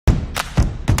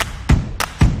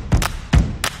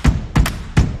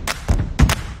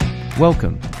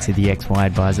Welcome to the XY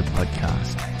Advisor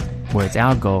podcast, where it's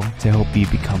our goal to help you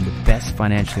become the best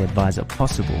financial advisor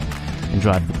possible and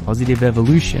drive the positive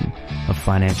evolution of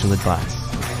financial advice.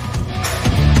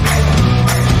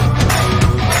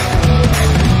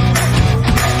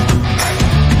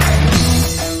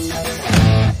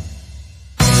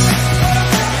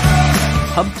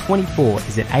 Hub24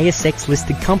 is an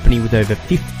ASX-listed company with over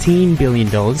 $15 billion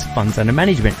funds under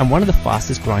management and one of the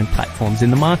fastest growing platforms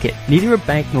in the market. Neither a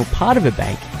bank nor part of a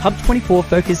bank, Hub24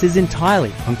 focuses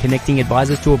entirely on connecting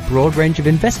advisors to a broad range of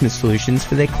investment solutions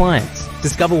for their clients.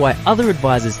 Discover why other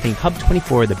advisors think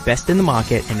Hub24 are the best in the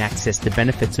market and access the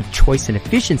benefits of choice and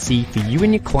efficiency for you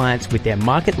and your clients with their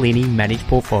market-leading managed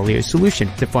portfolio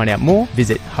solution. To find out more,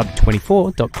 visit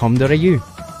hub24.com.au.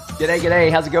 G'day,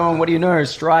 how's it going? What do you know?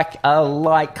 Strike a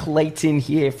like, Clayton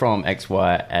here from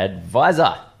XY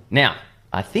Advisor. Now,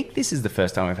 I think this is the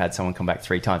first time we've had someone come back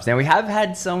 3 times. Now, we have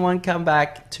had someone come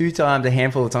back 2 times, a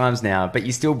handful of times now, but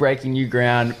you're still breaking new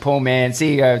ground. Paul Mann,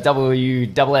 CEO of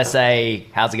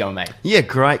WSSA. How's it going, mate? Yeah,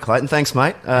 great, Clayton. Thanks,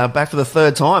 mate. Back for the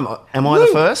 3rd time. Am I the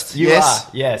first? You are,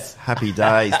 yes. Happy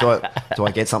days. Do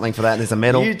I get something for that? There's a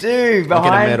medal. You do. I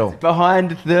get a medal.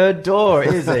 Behind the door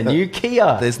is a new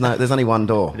Kia. There's only one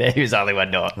door. There's only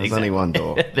one door. There's only one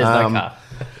door. There's no car.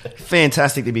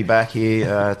 Fantastic to be back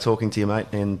here talking to you, mate,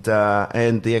 and the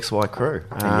XY crew.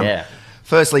 Yeah.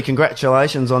 Firstly,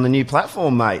 congratulations on the new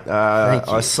platform, mate. Thank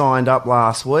you. I signed up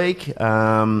last week.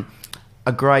 A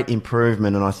great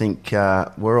improvement, and I think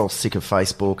we're all sick of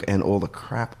Facebook and all the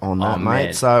crap on that, mate.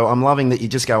 Man. So I'm loving that you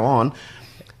just go on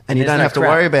and you don't have to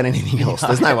worry about anything else.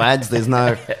 There's no ads. There's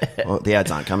no... Well, the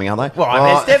ads aren't coming, are they?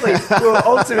 Well, there's definitely... Well,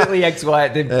 ultimately,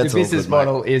 XY, the business good,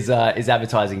 model is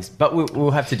advertising, but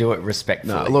we'll have to do it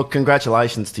respectfully. No, look,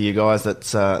 congratulations to you guys.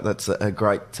 That's a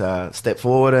great step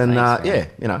forward, and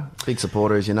Thanks, big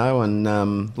supporters,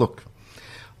 and look,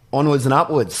 onwards and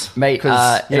upwards, mate.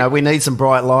 Because we need some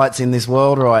bright lights in this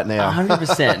world right now.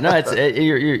 100%. No,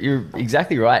 you're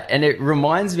exactly right, and it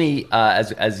reminds me,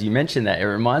 as you mentioned that, it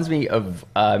reminds me of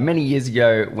many years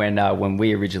ago when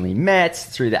we originally met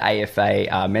through the AFA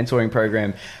mentoring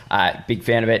program. Big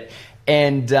fan of it.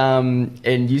 And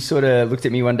you sort of looked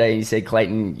at me one day and you said,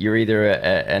 Clayton, you're either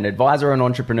an advisor or an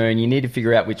entrepreneur, and you need to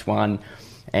figure out which one.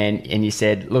 And you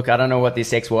said, look, I don't know what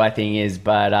this XY thing is,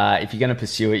 but if you're going to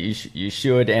pursue it, you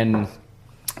should. And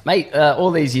mate,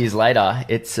 all these years later,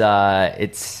 it's done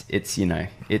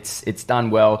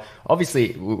well.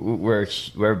 Obviously, we're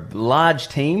a large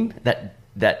team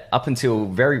that up until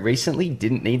very recently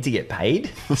didn't need to get paid.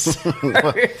 So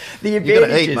the advantages, you got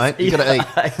to eat, mate. You got to eat.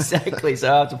 Exactly. So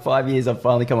after 5 years, I've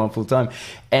finally come on full time,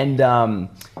 and.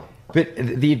 But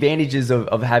the advantages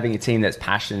of having a team that's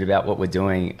passionate about what we're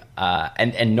doing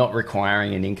and not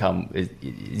requiring an income is,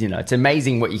 it's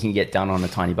amazing what you can get done on a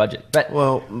tiny budget. But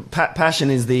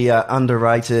passion is the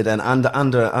underrated and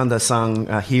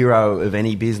undersung hero of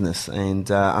any business. And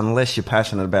unless you're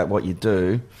passionate about what you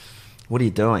do, what are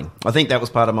you doing? I think that was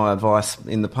part of my advice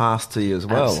in the past to you as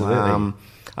well. Absolutely.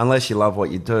 Unless you love what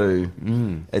you do,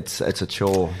 it's a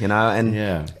chore, and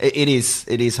it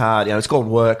is hard. It's called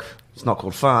work. It's not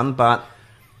called fun, but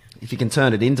if you can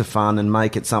turn it into fun and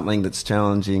make it something that's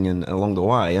challenging and along the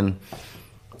way, and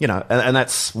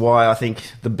that's why I think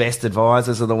the best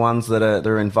advisors are the ones that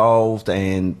are involved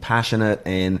and passionate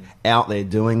and out there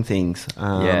doing things.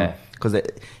 Because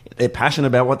they're passionate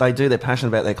about what they do. They're passionate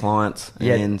about their clients.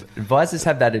 Yeah, and advisors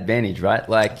have that advantage, right?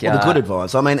 Like the good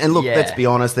advice. I mean, and look, let's be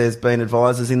honest. There's been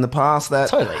advisors in the past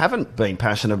that haven't been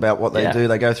passionate about what they do.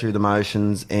 They go through the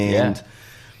motions and.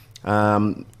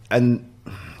 And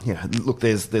look,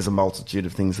 there's a multitude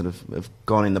of things that have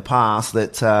gone in the past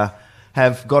that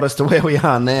have got us to where we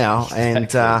are now.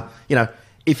 Exactly. And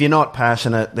if you're not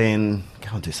passionate, then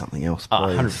go and do something else,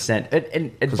 please.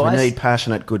 100%. Because we need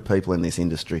passionate, good people in this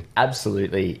industry.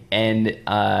 Absolutely. And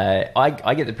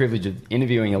I get the privilege of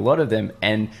interviewing a lot of them,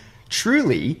 and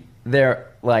truly, they're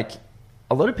like.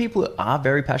 A lot of people are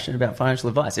very passionate about financial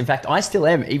advice. In fact, I still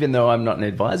am, even though I'm not an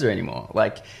advisor anymore.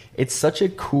 Like, it's such a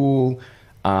cool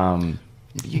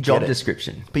job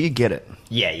description. But you get it.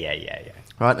 Yeah.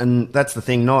 Right, and that's the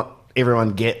thing. Not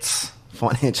everyone gets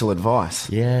financial advice.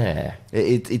 Yeah.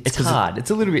 It's hard. It's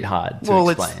a little bit hard to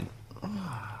explain.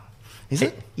 Is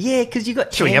it? Yeah, because you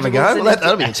got. Should we have a go?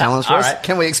 That'll be a challenge for us. Right.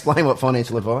 Can we explain what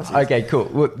financial advice is? Okay, cool.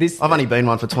 Well, I've only been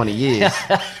one for 20 years.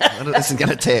 This is going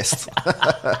to test.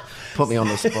 Put me on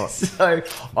the spot. So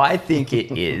I think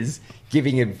it is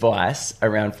giving advice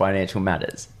around financial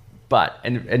matters. But,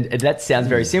 and that sounds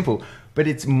very simple, but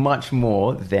it's much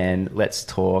more than, let's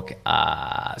talk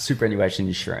superannuation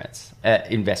insurance,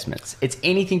 investments. It's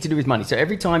anything to do with money. So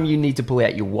every time you need to pull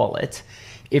out your wallet,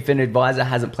 if an advisor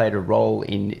hasn't played a role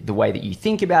in the way that you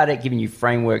think about it, giving you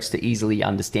frameworks to easily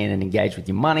understand and engage with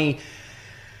your money,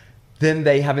 then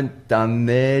they haven't done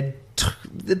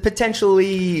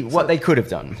potentially what they could have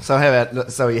done. So how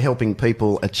about, so you're helping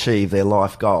people achieve their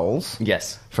life goals?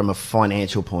 Yes. From a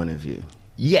financial point of view?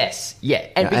 Yes, yeah.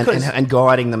 And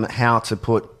guiding them how to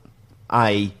put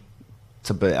A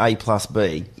to B, A plus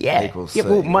B equals C.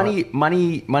 Well, right?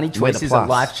 money choices are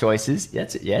life choices.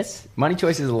 That's it, yes. Money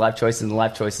choices are life choices, and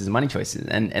life choices are money choices,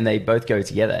 and they both go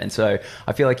together. And so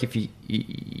I feel like if you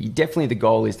definitely, the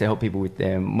goal is to help people with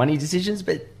their money decisions,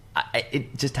 but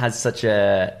it just has such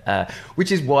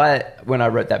which is why when I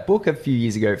wrote that book a few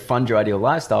years ago, Fund Your Ideal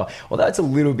Lifestyle, although it's a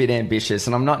little bit ambitious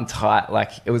and I'm not entirely,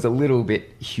 like, it was a little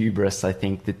bit hubris, I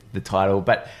think, the title,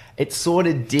 but it sort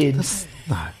of did.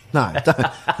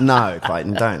 No,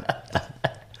 Clayton, don't.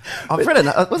 I've read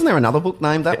it. Wasn't there another book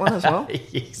named that one as well?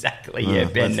 Exactly, yeah,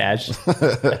 Ben Nash.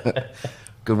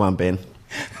 Good one, Ben.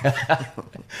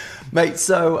 Mate,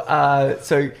 so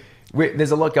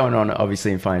there's a lot going on,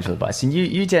 obviously, in financial advice, and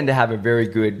you tend to have a very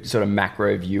good sort of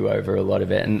macro view over a lot of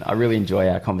it, and I really enjoy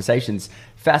our conversations.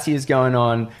 Fascia's going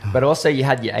on, but also you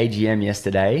had your AGM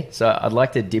yesterday, so I'd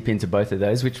like to dip into both of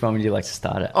those. Which one would you like to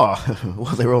start at? Oh,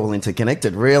 well, they're all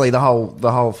interconnected, really. The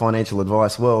whole financial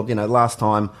advice world. You know, last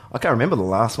time, I can't remember the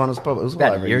last one. It was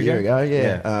about over a year ago.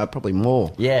 Yeah. Probably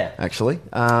more. Yeah, actually.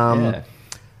 And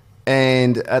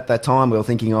at that time, we were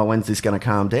thinking, oh, when's this going to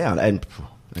calm down? And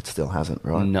it still hasn't,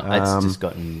 right? No, it's just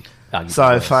gotten...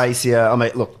 So FACEA, I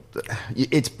mean, look,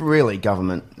 it's really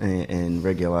government and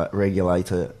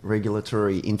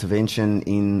regulatory intervention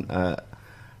in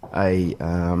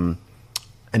an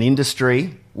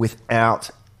industry without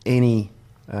any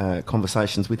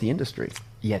conversations with the industry.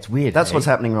 Yeah, it's weird. That's what's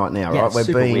happening right now, right? We're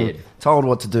being weird. Told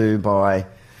what to do by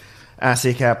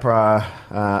ASIC, APRA,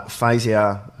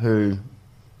 FACEA, who...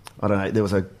 I don't know, there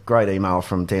was a great email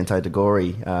from Dante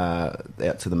DeGori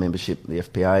out to the membership, the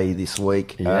FPA, this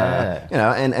week. Yeah.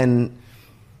 And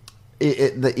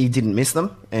he didn't miss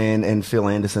them. And Phil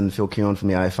Anderson, Phil Keoghan from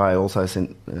the AFA also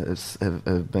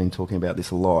have been talking about this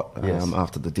a lot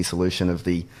after the dissolution of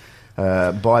the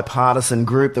bipartisan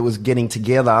group that was getting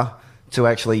together to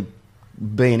actually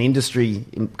be an industry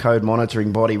code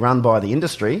monitoring body run by the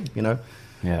industry, you know.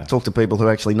 Yeah. Talk to people who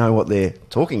actually know what they're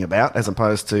talking about as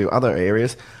opposed to other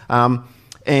areas.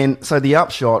 And so the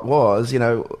upshot was, you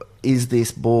know, is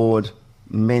this board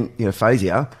meant, you know,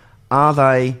 FACEA, are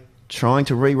they trying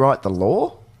to rewrite the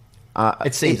law?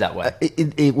 It seems that way.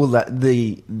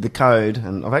 The code,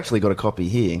 and I've actually got a copy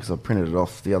here because I printed it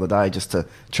off the other day just to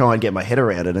try and get my head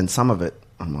around it, and some of it,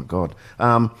 oh my God.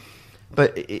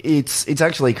 But it's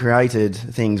actually created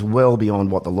things well beyond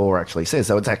what the law actually says.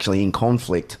 So it's actually in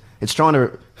conflict. It's trying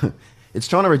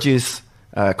to reduce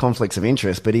conflicts of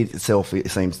interest, but it itself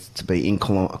seems to be in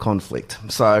conflict.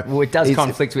 So it does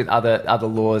conflict with other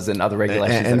laws and other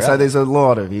regulations. And so there's a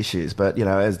lot of issues. But you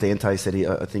know, as Dante said,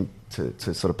 I think to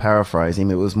sort of paraphrase him,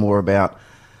 it was more about,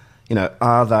 you know,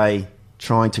 are they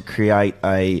trying to create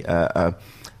a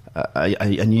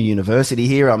new university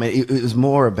here? I mean, it was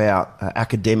more about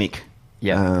academic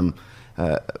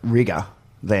rigor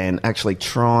than actually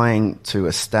trying to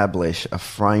establish a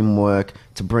framework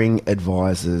to bring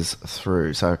advisors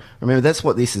through. So remember, that's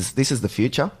what this is. This is the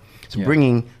future. It's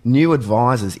bringing new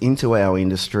advisors into our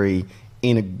industry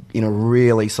in a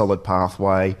really solid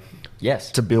pathway. Yes.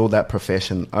 To build that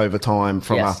profession over time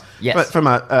from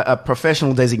a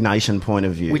professional designation point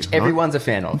of view, which everyone's a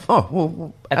fan of. Oh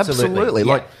well, absolutely.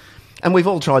 Yeah. And we've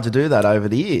all tried to do that over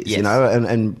the years, you know,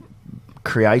 and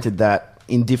created that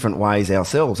in different ways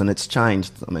ourselves, and it's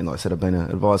changed. I mean, like I said, I've been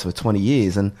an advisor for 20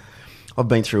 years, and I've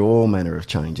been through all manner of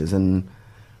changes. And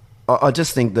I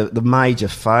just think that the major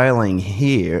failing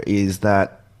here is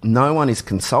that no one is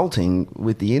consulting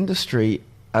with the industry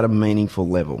at a meaningful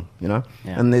level, you know?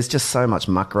 Yeah. And there's just so much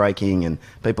muckraking and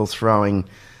people throwing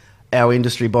our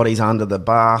industry bodies under the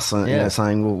bus and you know,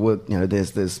 saying, well, you know,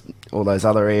 there's all those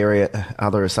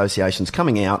other associations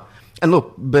coming out. And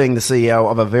look, being the CEO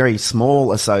of a very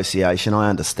small association, I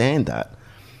understand that.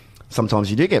 Sometimes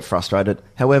you do get frustrated.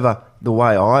 However, the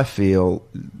way I feel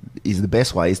is the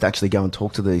best way is to actually go and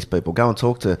talk to these people. Go and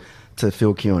talk to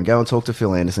Phil Keoghan. Go and talk to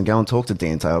Phil Anderson. Go and talk to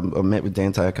Dante. I met with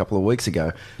Dante a couple of weeks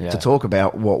ago to talk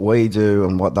about what we do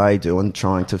and what they do and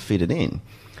trying to fit it in.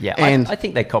 Yeah, and I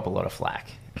think they cop a lot of flack.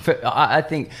 I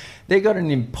think they've got an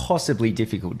impossibly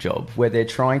difficult job where they're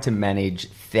trying to manage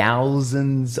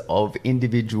thousands of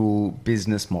individual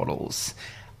business models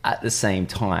at the same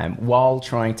time while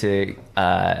trying to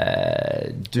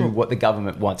do what the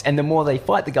government wants. And the more they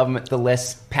fight the government, the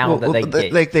less power that they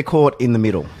get. They're caught in the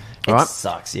middle. Right?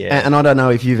 Sucks, yeah. And I don't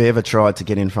know if you've ever tried to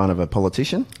get in front of a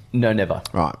politician. No, never.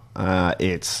 Right.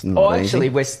 It's not easy. Actually,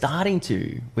 we're starting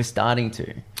to.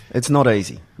 It's not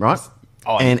easy, right?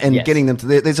 And yes. getting them to...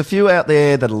 There's a few out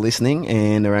there that are listening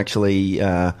and are actually,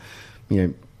 on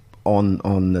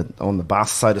the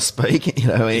bus, so to speak,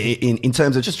 in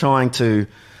terms of just trying to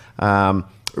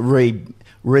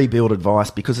rebuild advice,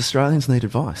 because Australians need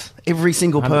advice. Every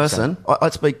single person...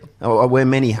 I wear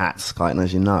many hats, Clayton,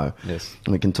 as you know. Yes.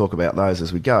 And we can talk about those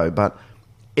as we go. But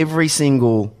every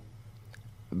single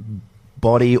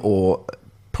body or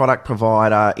product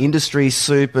provider, industry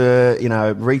super,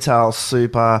 retail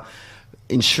super,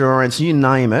 insurance, you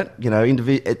name it, you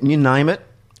name it,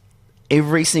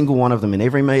 every single one of them in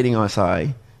every meeting I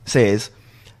say says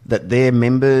that their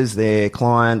members, their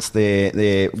clients,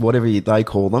 their whatever they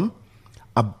call them,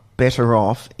 are better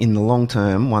off in the long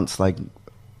term once they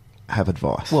have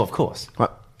advice. Well, of course. Right?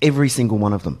 Every single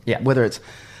one of them. Yeah. Whether it's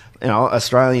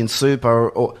Australian super,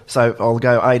 or so I'll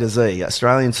go A to Z,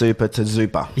 Australian super to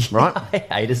Zupa, right?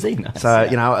 A to Z, nice.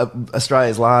 So,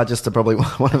 Australia's largest to probably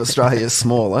one of Australia's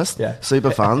smallest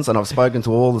super funds, and I've spoken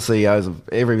to all the CEOs of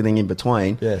everything in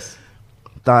between. Yes.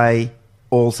 They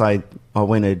all say,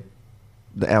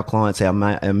 our clients, our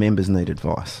members need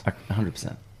advice.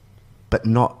 100%. But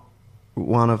not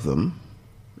one of them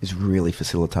is really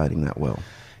facilitating that well.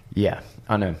 Yeah,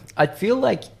 I know. I feel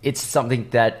like it's something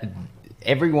that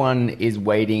everyone is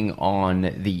waiting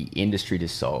on the industry to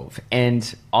solve.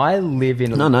 And I live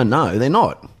in... No, they're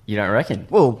not. You don't reckon?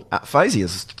 Well,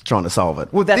 Fazia's trying to solve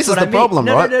it. Well, this is the problem,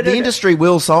 right? The industry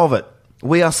will solve it.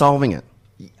 We are solving it.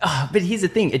 But here's the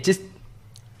thing. It just...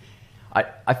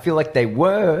 I feel like they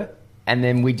were, and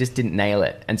then we just didn't nail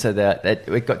it. And so that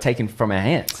it got taken from our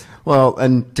hands. Well,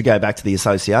 and to go back to the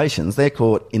associations, they're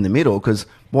caught in the middle, because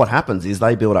what happens is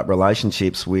they build up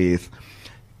relationships with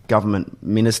government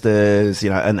ministers,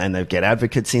 and they get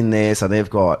advocates in there. So they've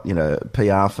got,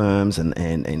 PR firms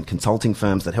and consulting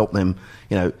firms that help them,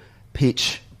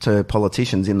 pitch to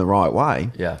politicians in the right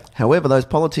way. Yeah. However, those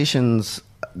politicians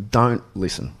don't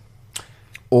listen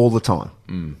all the time.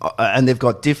 And they've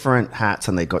got different hats,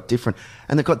 and they've got different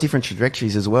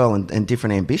trajectories as well, and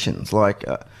different ambitions. Like,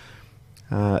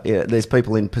 there's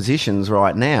people in positions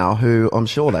right now who I'm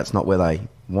sure that's not where they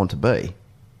want to be.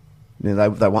 They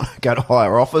want to go to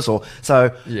higher office,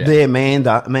 their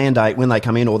mandate when they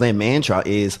come in, or their mantra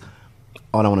is,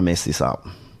 I don't want to mess this up.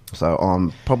 So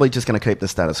I'm probably just going to keep the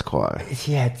status quo.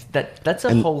 Yeah, that's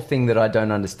a whole thing that I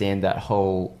don't understand. That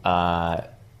whole,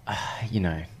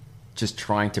 just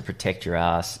trying to protect your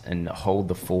ass and hold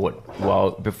the fort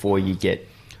before you get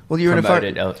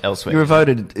promoted elsewhere.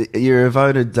 You're a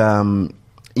voted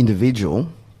individual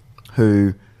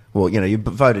who, you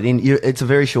voted in. It's a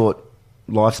very short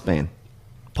lifespan.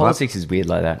 Politics is weird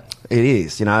like that. It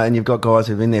is, and you've got guys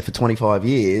who've been there for 25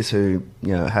 years who,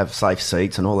 have safe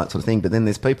seats and all that sort of thing. But then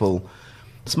there's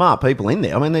smart people in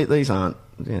there. I mean, these aren't,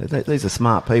 these are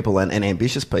smart people and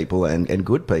ambitious people and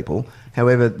good people.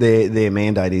 However, their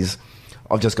mandate is,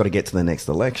 I've just got to get to the next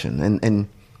election. And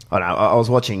I don't know, I was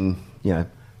watching,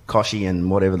 Koshi and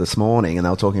whatever this morning, and they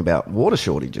were talking about water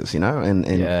shortages, and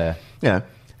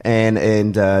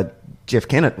Jeff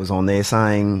Kennett was on there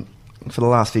saying, for the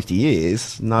last 50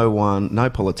 years, no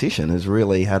politician has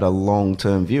really had a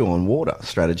long-term view on water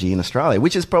strategy in Australia,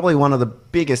 which is probably one of the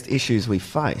biggest issues we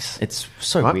face. It's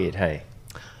so weird, hey?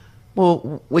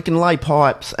 Well, we can lay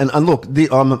pipes, and look,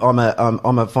 I'm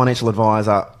a financial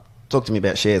advisor. Talk to me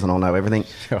about shares and I'll know everything.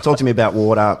 Talk to me about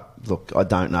water. Look, I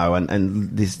don't know,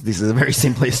 and this is a very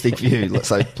simplistic view.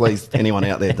 So please, anyone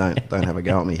out there, don't have a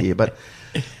go at me here. But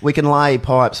we can lay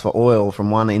pipes for oil from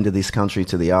one end of this country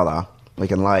to the other. We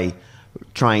can lay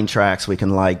train tracks. We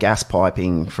can lay gas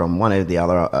piping from one end to the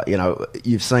other.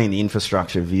 You've seen the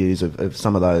infrastructure views of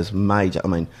some of those major.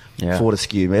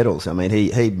 Fortescue Metals.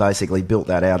 He basically built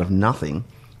that out of nothing.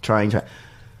 Train track.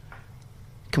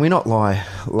 Can we not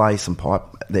lay some pipe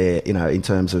there? In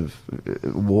terms of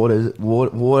water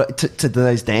to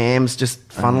those dams, just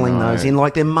funneling those in.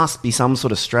 Like, there must be some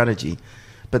sort of strategy,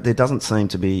 but there doesn't seem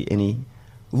to be any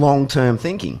long-term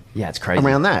thinking. Yeah, it's crazy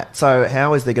around that. So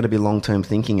how is there going to be long-term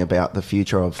thinking about the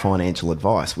future of financial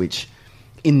advice, which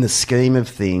in the scheme of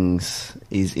things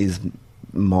is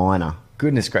minor?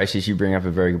 Goodness gracious, you bring up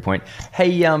a very good point.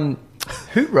 Hey,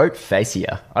 who wrote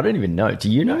Facia? I don't even know. Do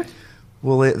you know?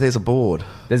 Well, there's a board.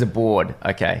 There's a board.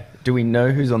 Okay. Do we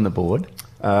know who's on the board?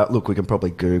 Look, we can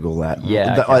probably Google that.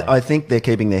 Yeah. Okay. I think they're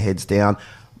keeping their heads down.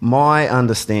 My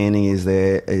understanding is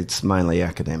it's mainly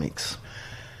academics.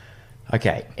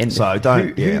 Okay, and so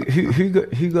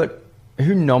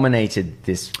Who nominated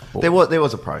this board? There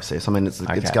was a process. I mean, it's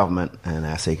government and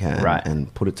ASIC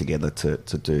and put it together to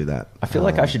do that. I feel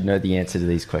like I should know the answer to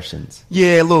these questions.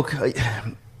 Yeah, look,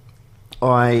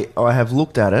 I have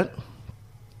looked at it,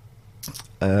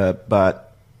 but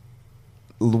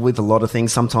with a lot of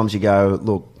things, sometimes you go,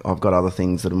 look, I've got other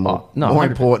things that are more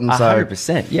important.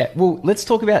 100%. Yeah. Well, let's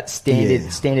talk about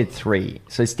standard 3.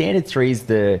 So standard 3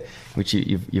 is which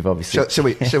you've obviously. Should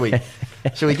we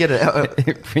get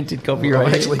a printed copy? Right.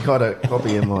 I've actually got a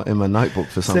copy in my notebook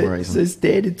for some reason. So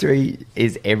standard 3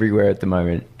 is everywhere at the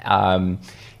moment,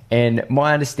 and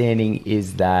my understanding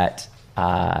is that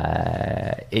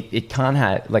it can't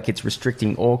have, like, it's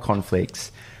restricting all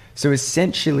conflicts. So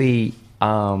essentially.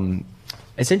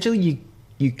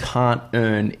 You can't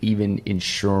earn even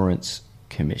insurance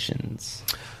commissions.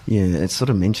 Yeah, it's sort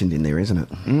of mentioned in there, isn't it?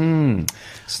 And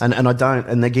I don't.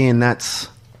 And again, that's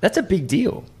a big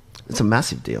deal. It's a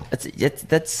massive deal.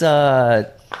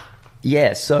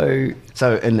 Yeah. So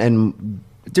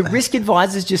do risk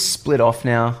advisors just split off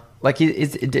now? Like,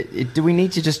 do we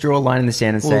need to just draw a line in the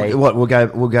sand and say what?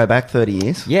 We'll go back 30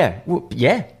 years. Yeah.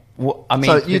 Yeah. Well, I mean,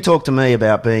 so you talk to me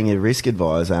about being a risk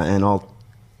advisor, and I'll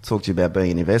talk to you about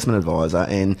being an investment advisor,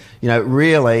 and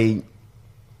really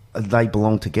they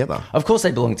belong together. Of course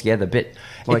they belong together, but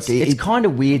it's kind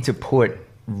of weird to put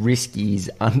riskies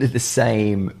under the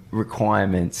same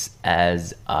requirements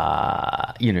as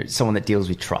someone that deals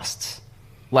with trusts.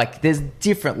 Like, there's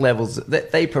different levels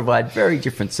that they provide, very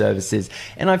different services,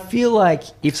 and I feel like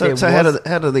how do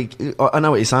I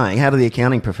know what you're saying? How do the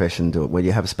accounting profession do it? Where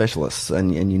you have specialists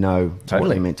and you know what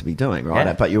you're meant to be doing, right?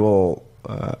 Yeah. But you all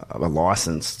are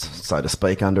licensed, so to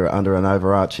speak, under an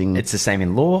overarching. It's the same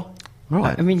in law,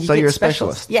 right? I mean, you're a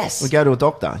specialist. Yes, we go to a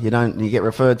doctor. You get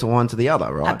referred to one to the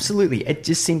other, right? Absolutely. It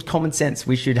just seems common sense.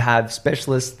 We should have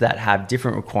specialists that have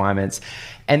different requirements,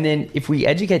 and then if we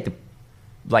educate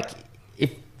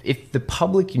if the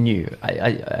public knew,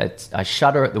 I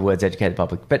shudder at the words educate the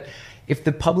public, but if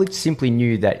the public simply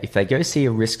knew that if they go see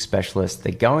a risk specialist,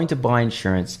 they're going to buy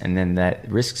insurance, and then that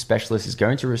risk specialist is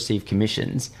going to receive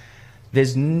commissions,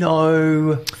 there's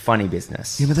no funny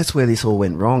business. Yeah, but that's where this all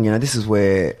went wrong. This is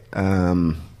where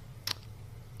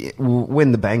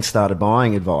when the banks started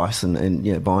buying advice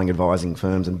and buying advising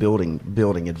firms and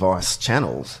building advice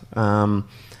channels,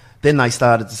 then they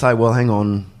started to say, well, hang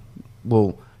on,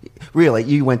 well, really,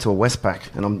 you went to a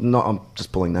Westpac, and I'm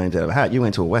just pulling names out of a hat. You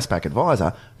went to a Westpac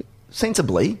advisor.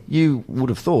 Sensibly, you would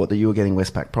have thought that you were getting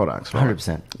Westpac products, right?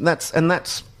 100%.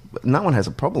 That's no one has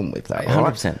a problem with that,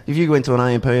 right? 100%. If you went to an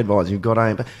AMP advisor, you've got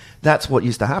AMP. That's what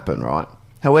used to happen, right?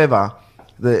 However,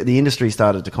 the industry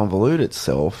started to convolute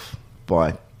itself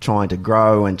by trying to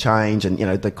grow and change, and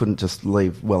they couldn't just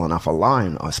leave well enough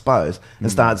alone, I suppose, and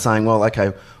started saying, well,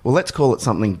 okay, well, let's call it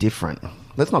something different.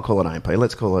 Let's not call it AMP.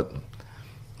 Let's call it.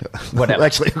 Whatever.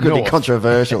 Actually, it could be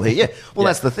controversial here. Yeah. Well,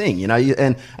 that's the thing, you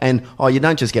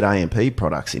don't just get AMP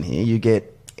products in here. You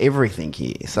get everything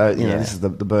here. So, this is the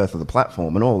birth of the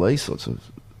platform and all these sorts of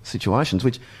situations,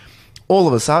 which all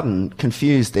of a sudden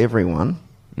confused everyone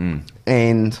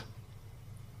and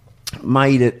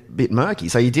made it a bit murky.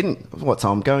 So so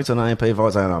I'm going to an AMP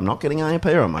advisor and I'm not getting AMP,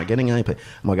 or am I getting AMP?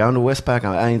 Am I going to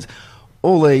Westpac?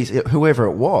 All these, whoever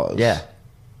it was. Yeah.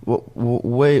 What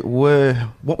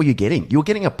were you getting? You were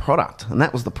getting a product, and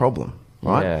that was the problem,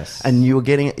 right? Yes. And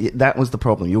that was the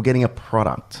problem. You were getting a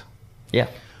product. Yeah.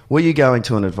 Were you going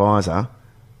to an advisor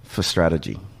for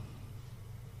strategy?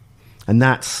 And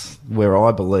that's where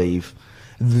I believe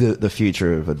the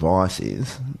future of advice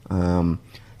is. And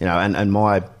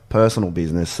my personal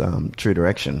business, True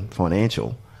Direction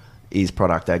Financial, is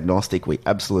product agnostic. We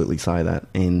absolutely say that,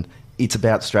 and it's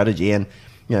about strategy. And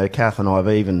Kath and I have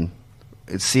even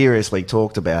seriously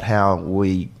talked about how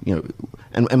we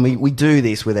we do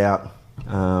this without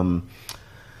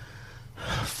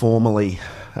formally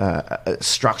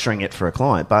structuring it for a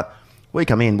client, but we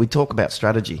come in, we talk about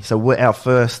strategy. So our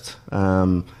first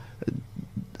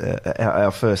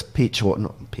pitch, or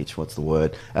not pitch, what's the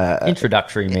word?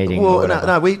 Introductory meeting. Well,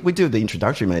 no, we do the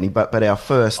introductory meeting, but our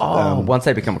first once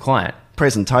they become a client,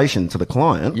 presentation to the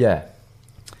client,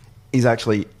 is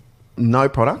actually no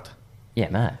product. Yeah,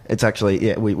 no. It's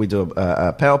actually, we do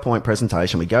a PowerPoint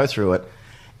presentation, we go through it,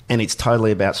 and it's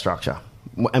totally about structure.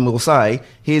 And we'll say,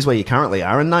 here's where you currently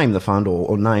are, and name the fund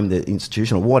or name the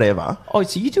institution or whatever. Oh,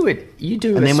 so you do a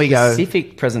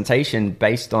specific presentation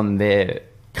based on their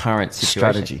current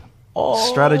situation. Strategy.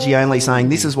 Strategy only, saying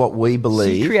this is what we believe.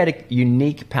 So you create a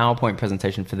unique PowerPoint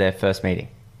presentation for their first meeting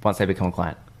once they become a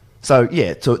client. So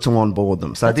to onboard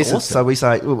them. So That's awesome. So we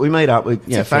say we meet up. We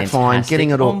fact find, getting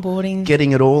it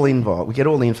all involved. We get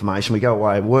all the information. We go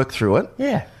away, work through it.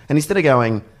 Yeah. And instead of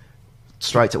going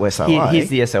straight to SOA. Here's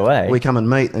the SOA. We come and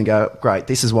meet and go, great,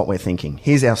 this is what we're thinking.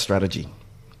 Here's our strategy.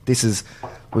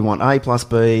 We want A plus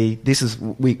B.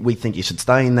 We think you should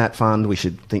stay in that fund. We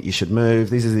think you should move.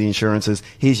 This is the insurances.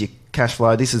 Here's your cash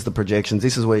flow. This is the projections.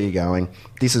 This is where you're going.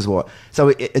 This is what. So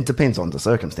it depends on the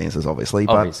circumstances, obviously.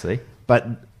 But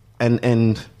you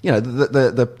know,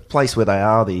 the place where they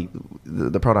are,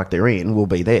 the product they're in will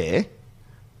be there.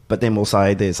 But then we'll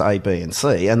say there's A, B, and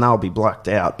C, and they'll be blacked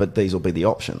out. But these will be the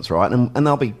options, right? And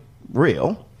they'll be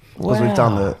real because we've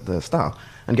done the stuff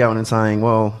and going and saying,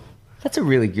 well. That's a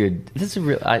really good.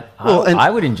 I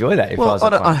would enjoy that if I was a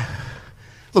client.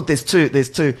 Look, there's two.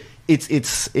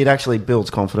 It actually builds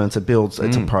confidence.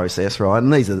 It's a process, right?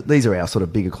 And these are our sort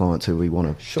of bigger clients who we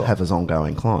want to have as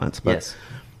ongoing clients. But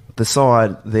the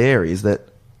side there is that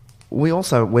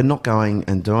we're not going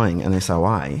and doing an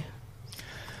SOA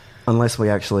unless we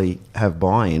actually have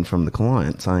buy-in from the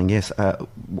client saying yes,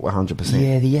 100%.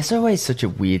 Yeah, the SOA is such a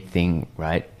weird thing,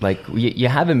 right? Like you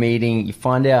have a meeting, you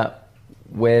find out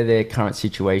where their current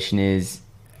situation is,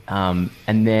 and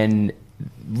then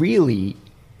really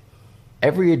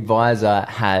every advisor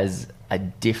has a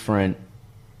different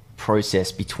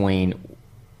process between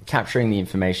capturing the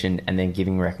information and then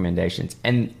giving recommendations.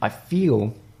 And I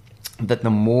feel that the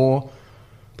more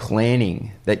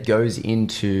planning that goes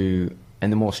into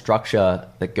and the more structure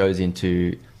that goes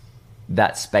into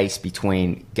that space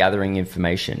between gathering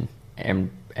information and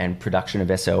production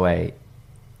of SOA,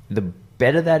 the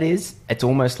better that is. It's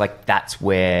almost like that's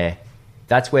where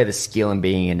the skill in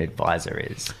being an advisor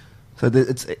is. So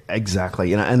it's exactly,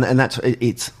 you know, and that's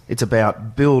it's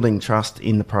about building trust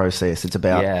in the process. It's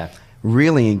about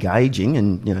really engaging,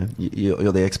 and you know,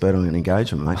 you're the expert on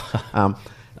engagement, mate.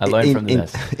 I learned from the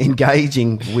best.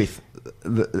 Engaging with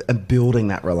and building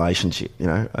that relationship, you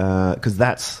know, because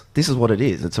this is what it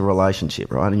is. It's a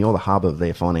relationship, right? And you're the hub of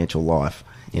their financial life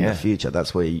in the future.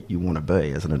 That's where you want to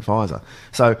be as an advisor.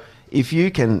 So if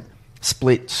you can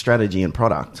split strategy and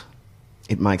product,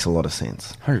 it makes a lot of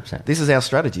sense. 100%. This is our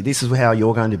strategy. This is how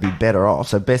you're going to be better off.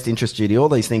 So best interest duty, all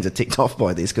these things are ticked off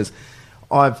by this because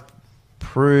I've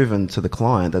proven to the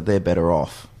client that they're better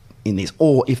off in this.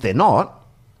 Or if they're not,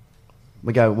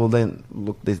 we go, well, then,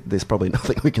 look, there's probably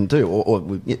nothing we can do.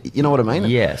 Or you know what I mean?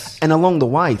 Yes. And along the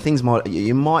way,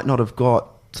 you might not have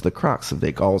got to the crux of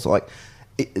their goals. Like,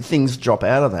 things drop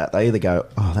out of that. They either go,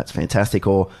 oh, that's fantastic,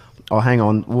 or, oh, hang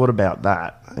on, what about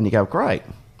that? And you go, great,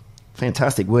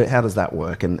 fantastic. How does that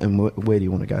work? And where do you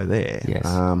want to go there? Yes.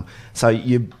 So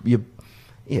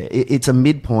it's a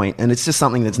midpoint, and it's just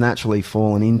something that's naturally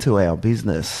fallen into our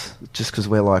business just because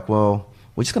we're like, well,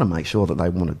 we're just going to make sure that they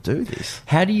want to do this.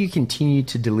 How do you continue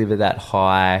to deliver that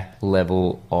high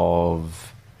level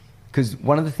of... Because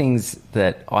one of the things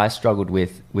that I struggled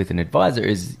with an advisor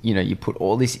is, you know, you put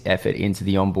all this effort into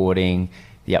the onboarding,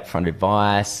 the upfront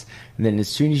advice, and then as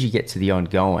soon as you get to the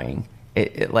ongoing,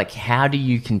 like, how do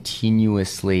you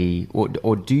continuously,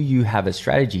 or do you have a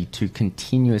strategy to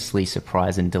continuously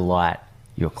surprise and delight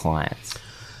your clients?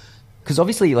 Because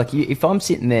obviously, like, if I'm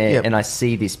sitting there and I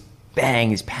see this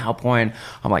PowerPoint,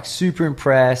 I'm like super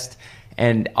impressed.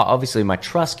 And obviously my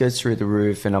trust goes through the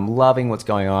roof and I'm loving what's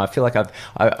going on. I feel like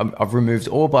I've removed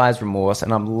all buyer's remorse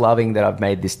and I'm loving that I've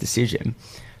made this decision.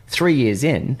 3 years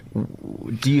in,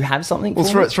 do you have something?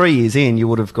 Well, 3 years in, you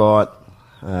would have got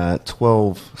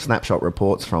 12 snapshot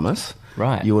reports from us.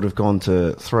 Right. You would have gone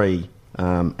to 3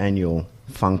 annual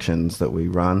functions that we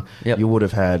run. Yep. You would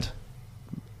have had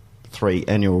 3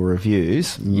 annual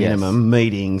reviews, minimum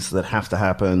meetings that have to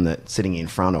happen, that sitting in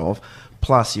front of.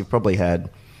 Plus, you've probably had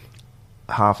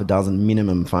half a dozen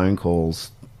minimum phone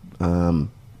calls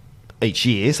each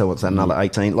year. So what's that? Another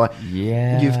 18. Like,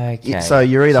 so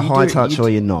you're either high touch or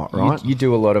you're not, right? You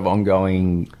do a lot of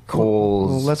ongoing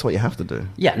calls. Well, that's what you have to do.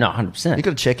 Yeah, no, 100%. You've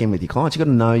got to check in with your clients. You've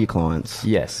got to know your clients.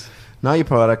 Yes. Know your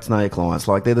products, know your clients.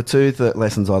 Like, they're the two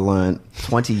lessons I learned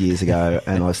 20 years ago,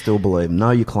 and I still believe.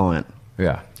 Know your client.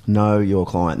 Yeah. Know your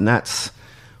client. And that's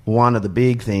one of the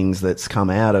big things that's come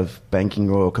out of banking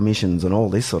royal commissions and all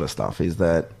this sort of stuff, is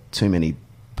that too many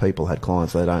people had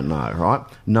clients they don't know, right?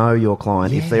 Know your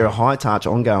client. If they're a high touch,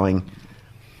 ongoing,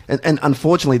 and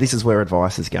unfortunately this is where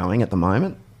advice is going at the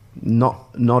moment.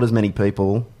 Not as many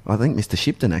people. I think Mr.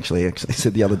 Shipton actually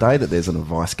said the other day that there's an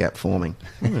advice gap forming.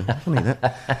 Funny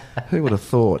that. Who would have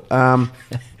thought?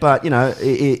 But, you know,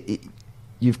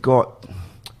 you've got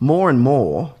more and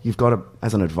more, you've got to,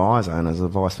 as an advisor and as an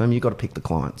advice firm, you've got to pick the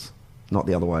clients, not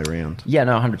the other way around. Yeah,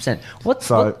 no, 100%.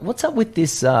 What's up with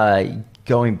this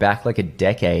going back like a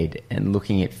decade and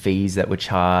looking at fees that were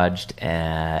charged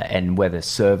and whether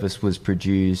service was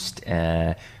produced?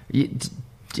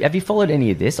 have you followed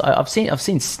any of this? I've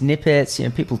seen snippets,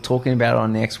 people talking about it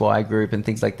on the XY group and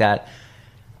things like that.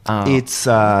 It's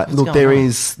look, there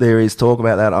is talk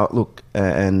about that. Look,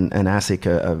 and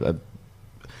ASIC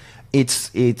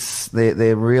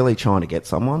they're really trying to get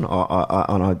someone.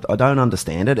 I don't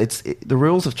understand it. The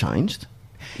rules have changed.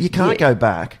 You can't go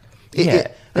back.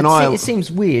 It seems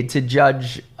weird to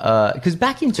judge because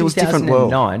back in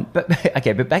 2009, but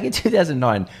back in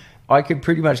 2009, I could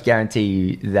pretty much guarantee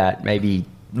you that maybe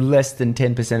less than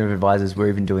 10% of advisors were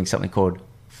even doing something called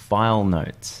file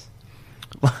notes.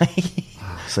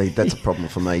 See, that's a problem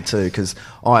for me too, because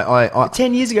I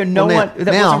 10 years ago,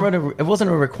 it wasn't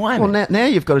a requirement. Well, now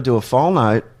you've got to do a file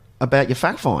note about your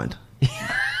fact find.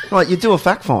 Right, you do a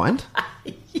fact find,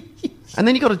 and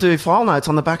then you've got to do file notes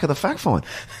on the back of the fact find.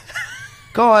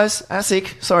 Guys,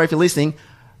 ASIC, sorry if you're listening,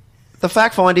 the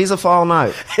fact find is a file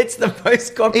note. It's the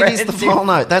most comprehensive. It is the file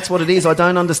note. That's what it is. I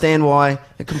don't understand why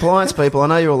the compliance people, I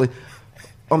know you're all...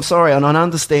 I'm sorry, and I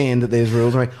understand that there's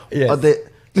rules. Yes.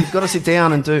 You've got to sit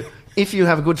down and do... If you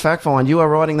have a good fact find, you are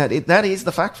writing that. That is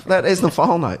the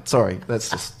file note. Sorry, that's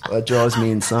just drives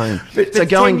me insane. But so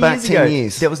going 10 back years 10 ago,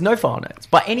 years, there was no file notes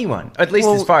by anyone, at least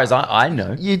as far as I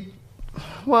know.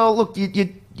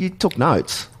 You took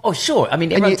notes. Oh, sure. I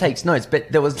mean, everyone takes notes, but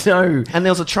there was no... And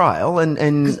there was a trail,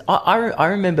 and I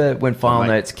remember when file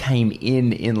notes came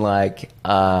in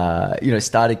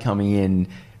started coming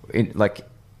in like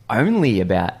only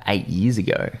about 8 years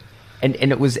ago. And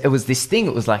it was this thing.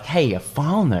 It was like, hey, a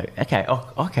file note. Okay,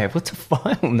 okay. What's a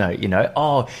file note? You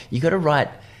got to write.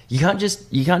 You can't just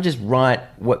write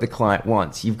what the client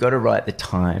wants. You've got to write the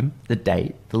time, the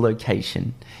date, the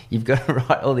location. You've got to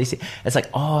write all these things. It's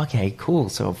like, oh, okay, cool.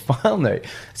 So a file note.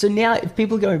 So now, if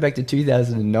people are going back to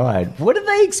 2009, what are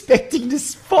they expecting to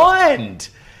find?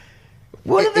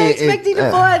 What are they expecting to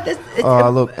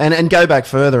find? Look, and go back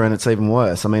further, and it's even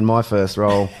worse. I mean, my first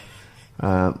role.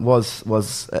 Was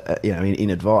in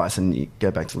advice, and you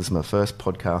go back to listen to my first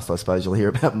podcast, I suppose you'll hear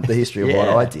about the history of what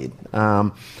I did.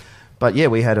 But yeah,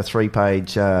 we had a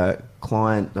 3-page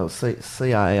client,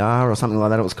 CAR or something like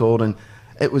that it was called, and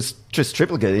it was just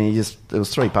triplicate, and it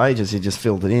was 3 pages, you just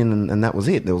filled it in, and that was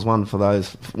it. There was one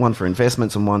for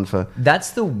investments and one for...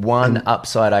 That's the one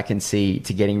upside I can see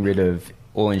to getting rid of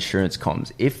all insurance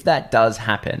comms. If that does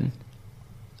happen,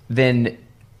 then...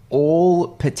 all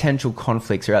potential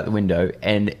conflicts are out the window,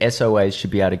 and SOAs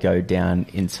should be able to go down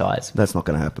in size. That's not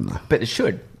going to happen, though. But it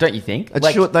should, don't you think?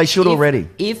 They should already.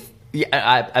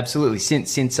 Absolutely.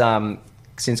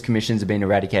 Since commissions have been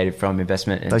eradicated from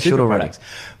investment and super products.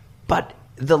 But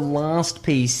the last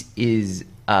piece is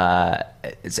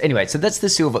anyway. So that's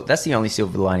the only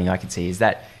silver lining I can see is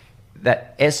that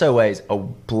SOAs are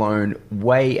blown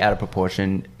way out of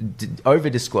proportion. Over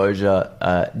disclosure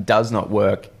does not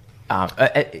work. From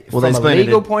a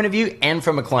legal point of view and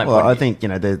from a client point of view.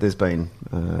 I think, there's been,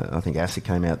 I think ASIC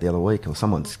came out the other week, or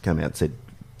someone's come out and said...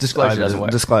 Disclosure doesn't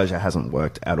work. Disclosure hasn't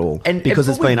worked at all. And because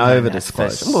it's been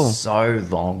over-disclosed. So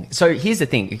long. So here's the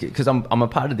thing, because I'm a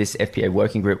part of this FPA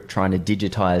working group trying to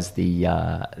digitise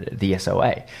the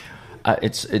SOA.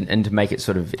 And to make it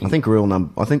sort of... I think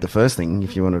the first thing,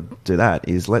 if you want to do that,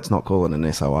 is let's not call it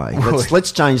an SOA.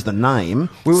 Let's change the name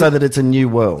so that it's a new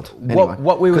world. Anyway,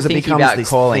 what we were thinking about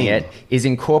calling it is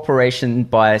incorporation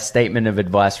by a statement of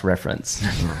advice reference.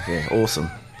 Yeah, awesome.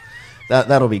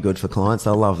 That'll be good for clients.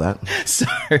 They'll love that. So...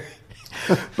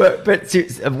 But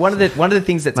one of the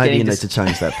things that's maybe you need to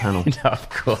change that panel. No, of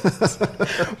course.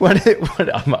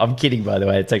 I'm kidding, by the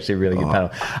way. It's actually a really good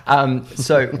panel.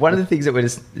 So one of the things that we're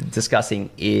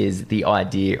discussing is the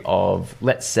idea of,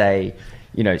 let's say,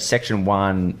 section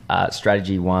 1,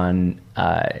 strategy 1.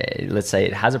 Let's say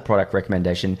it has a product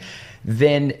recommendation.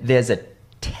 Then there's a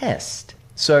test.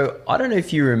 So I don't know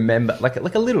if you remember, like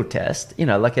a little test.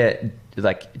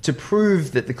 Like to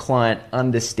prove that the client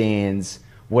understands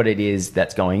what it is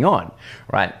that's going on,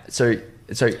 right? So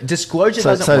disclosure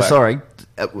doesn't work. Sorry,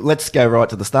 let's go right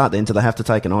to the start then. Do they have to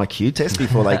take an IQ test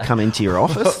before they come into your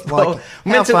office?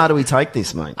 How far do we take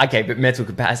this, mate? Okay, but mental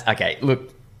capacity. Okay,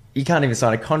 look, you can't even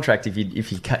sign a contract if you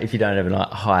don't have a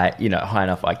high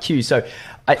enough IQ. So,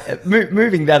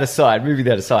 moving that aside,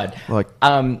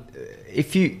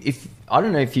 if I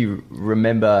don't know if you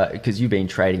remember, because you've been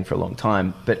trading for a long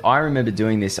time, but I remember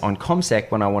doing this on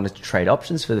ComSec when I wanted to trade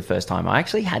options for the first time. I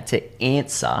actually had to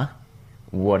answer,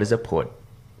 what is a put?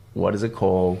 What is a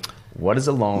call? What is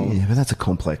a long? Yeah, but that's a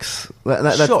complex.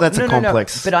 That's a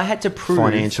complex. But I had to prove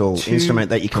financial instrument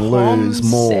that you can lose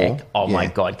more. Oh my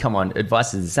God! Come on,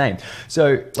 advice is the same.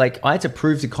 So, I had to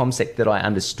prove to ComSec that I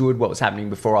understood what was happening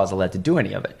before I was allowed to do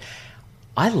any of it.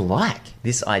 I like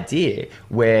this idea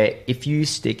where if you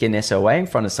stick an SOA in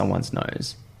front of someone's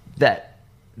nose, that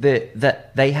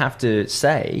that they have to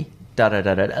say da da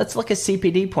da da. It's like a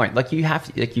CPD point. Like you have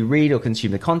to, like you read or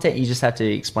consume the content. You just have to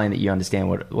explain that you understand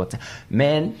what.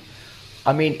 Man,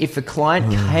 I mean, if a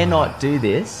client cannot do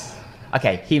this,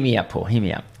 okay, hear me out, Paul. Hear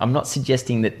me out. I'm not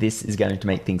suggesting that this is going to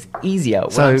make things easier.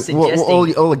 What I'm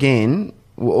suggesting,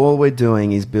 all we're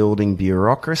doing is building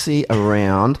bureaucracy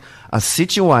around a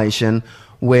situation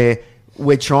where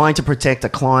we're trying to protect a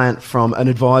client from an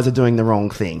advisor doing the wrong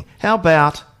thing. How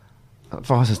about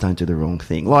advisors don't do the wrong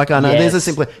thing? Like, I know there's a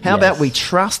simple... How about we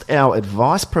trust our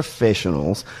advice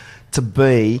professionals to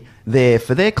be there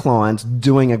for their clients,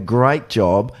 doing a great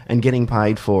job and getting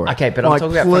paid for it? Okay, but I'm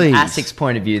talking about from ASIC's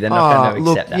point of view. They're not going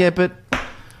to accept that. Yeah, but...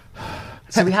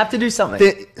 So we have to do something.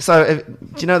 Do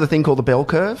you know the thing called the bell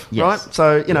curve? Yes. Right?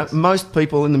 So, you know, most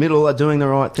people in the middle are doing the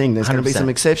right thing. There's going to be some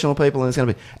exceptional people, and there's going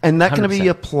to be... And that 100%. Can be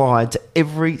applied to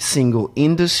every single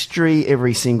industry,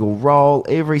 every single role,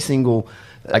 every single...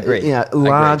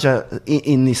 larger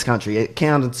in this country,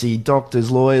 accountancy,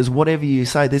 doctors, lawyers, whatever you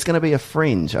say, there's going to be a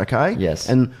fringe, okay? Yes.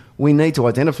 And we need to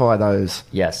identify those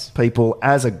people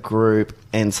as a group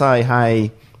and say,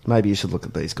 hey, maybe you should look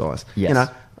at these guys. Yes. You know,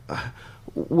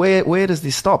 where does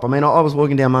this stop? I mean, I was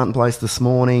walking down Martin Place this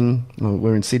morning. Well,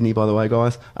 we're in Sydney, by the way,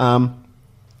 guys, and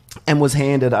was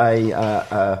handed and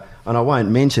I won't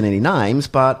mention any names,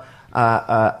 but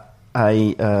a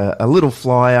little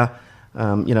flyer,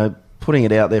 putting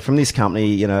it out there from this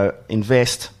company,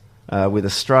 invest with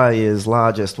Australia's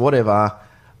largest,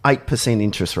 8%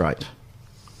 interest rate.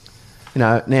 And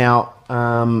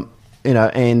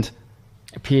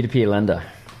a peer-to-peer lender.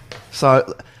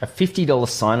 So a $50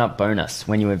 sign-up bonus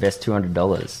when you invest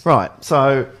 $200. Right.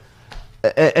 So,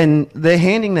 and they're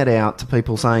handing that out to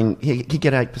people saying, you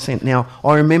get 8%. Now,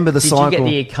 I remember the cycle... Did you get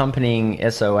the accompanying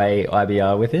SOA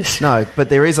IBR with this? No, but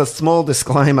there is a small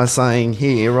disclaimer saying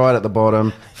here, right at the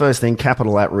bottom, first thing,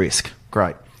 capital at risk.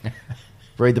 Great.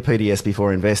 Read the PDS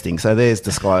before investing. So there's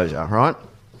disclosure, right?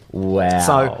 Wow.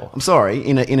 So, I'm sorry,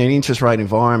 in an interest rate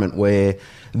environment where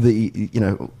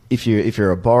if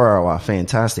you're a borrower,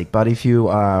 fantastic. But if you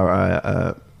are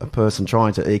a person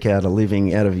trying to eke out a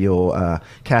living out of your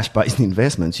cash-based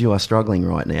investments, you are struggling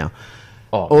right now.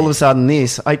 All of a sudden,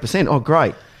 this 8%. Oh,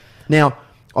 great! Now,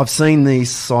 I've seen these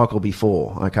cycle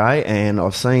before, okay, and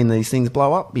I've seen these things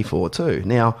blow up before too.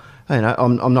 Now,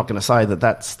 I'm not going to say that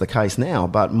that's the case now,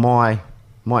 but my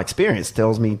experience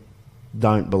tells me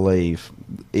don't believe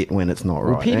it when it's not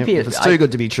right. Peer-to-peer, if it's too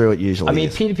good to be true, it usually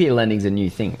is. Peer-to-peer lending's a new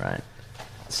thing, right?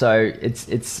 So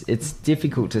it's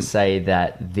difficult to say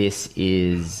that this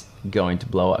is going to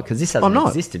blow up because this hasn't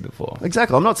existed before.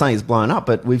 Exactly. I'm not saying it's blown up,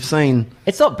 but we've seen...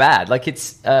 It's not bad. Like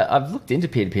I've looked into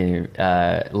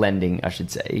peer-to-peer lending, I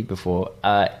should say, before.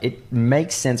 It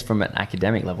makes sense from an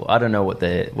academic level. I don't know what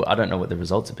the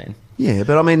results have been. Yeah,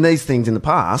 but I mean, these things in the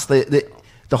past...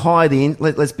 The higher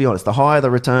let's be honest, the higher the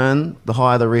return, the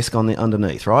higher the risk on the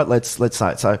underneath, right? Let's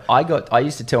say it. So I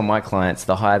used to tell my clients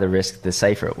the higher the risk, the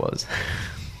safer it was.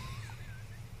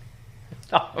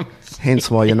 Hence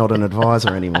why you're not an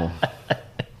advisor anymore.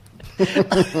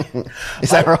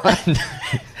 Is that right?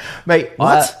 Mate,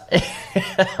 what?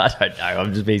 I don't know.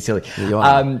 I'm just being silly. You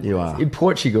are. In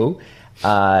Portugal,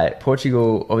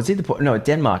 or was it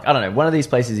Denmark? I don't know. One of these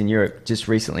places in Europe just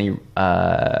recently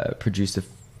produced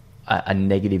a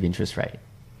negative interest rate.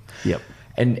 Yep.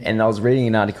 And I was reading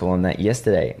an article on that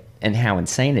yesterday and how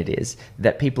insane it is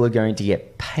that people are going to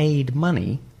get paid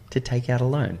money to take out a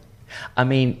loan. I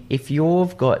mean, if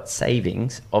you've got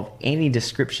savings of any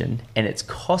description and it's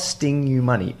costing you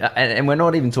money, and we're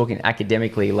not even talking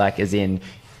academically, like as in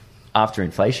after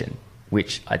inflation,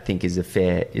 which I think is a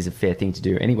fair thing to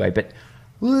do anyway, but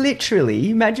literally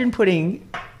imagine putting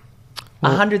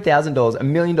 $100,000, $1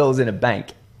 million in a bank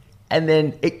and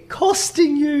then it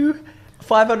costing you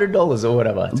 $500 or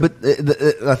whatever. But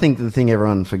I think the thing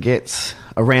everyone forgets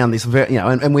around this,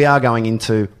 and we are going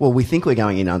into, we think we're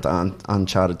going into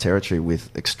uncharted territory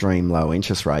with extreme low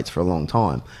interest rates for a long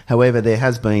time. However, there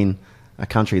has been a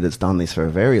country that's done this for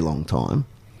a very long time.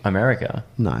 America?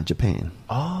 No, Japan.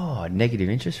 Oh,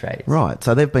 negative interest rates. Right.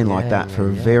 So they've been like that for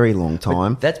a very long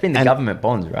time. But that's been the government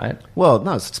bonds, right? Well,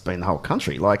 no, it's been the whole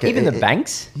country. Like even the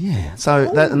banks? Yeah.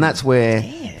 So that's where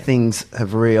things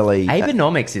have really...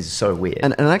 Abenomics is so weird.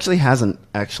 And it actually hasn't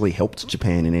helped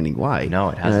Japan in any way. No,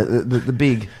 it hasn't.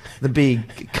 The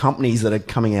big companies that are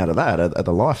coming out of that are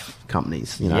the life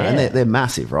companies, and they're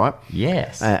massive, right?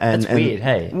 Yes. That's weird,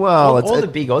 hey? Well, all the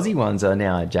big Aussie ones are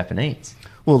now Japanese.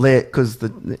 Well, because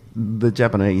the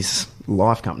Japanese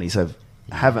life companies have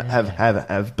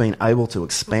been able to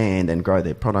expand and grow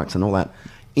their products and all that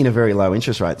in a very low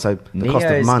interest rate. So the cost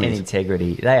of money and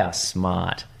Integrity, they are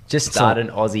smart. Just start an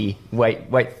Aussie.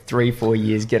 Wait 3-4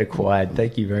 years, get acquired.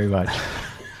 Thank you very much.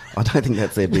 I don't think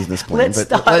that's their business plan. Let's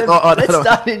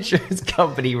start an insurance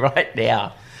company right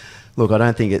now. Look, I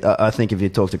don't think it. I think if you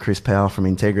talk to Chris Powell from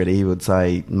Integrity, he would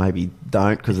say maybe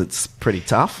don't because it's pretty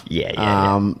tough.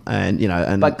 Yeah.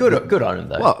 And but good on him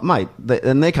though. Well, mate,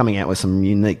 they're coming out with some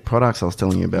unique products. I was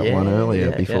telling you about one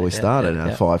earlier before we started,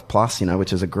 5+,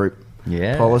 which is a group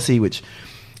policy, which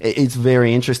it's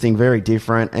very interesting, very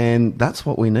different, and that's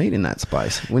what we need in that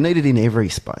space. We need it in every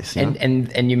space.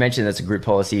 And you mentioned that's a group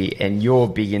policy, and you're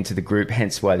big into the group,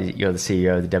 hence why you're the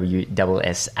CEO of the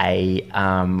WSSA.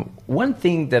 One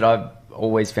thing that I've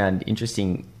always found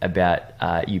interesting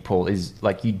about you, Paul, is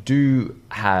like you do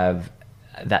have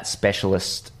that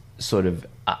specialist sort of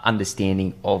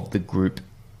understanding of the group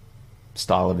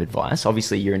style of advice.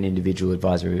 Obviously, you're an individual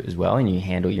advisor as well, and you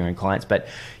handle your own clients, but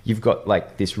you've got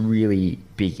like this really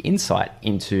big insight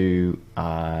into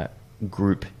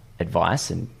group advice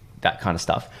and that kind of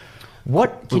stuff.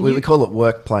 We call it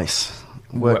workplace.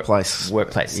 Workplace.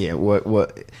 Yeah,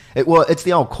 it's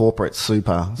the old corporate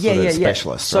super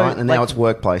specialist, right? And now it's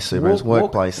workplace super. It's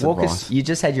workplace advice. You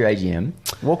just had your AGM.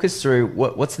 Walk us through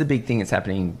what's the big thing that's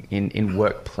happening in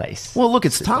workplace. Well, look,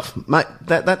 it's tough, mate.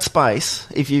 That space.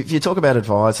 If you talk about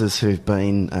advisors who've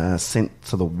been sent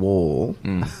to the wall,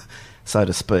 so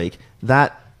to speak,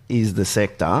 that is the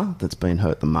sector that's been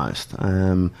hurt the most.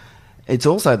 It's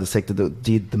also the sector that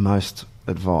did the most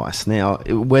advice. Now,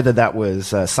 whether that was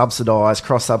subsidised,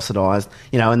 cross-subsidised,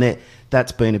 and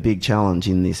that's been a big challenge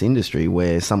in this industry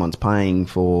where someone's paying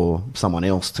for someone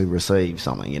else to receive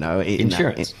something,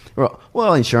 Insurance.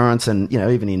 Insurance and,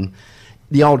 even in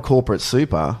the old corporate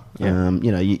super,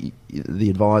 the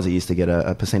advisor used to get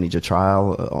a percentage of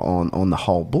trail on the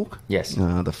whole book,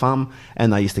 the FUM,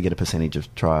 and they used to get a percentage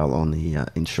of trail on the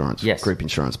insurance, group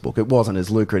insurance book. It wasn't as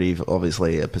lucrative,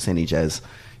 obviously, a percentage as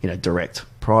direct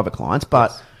private clients,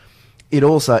 but it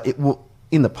also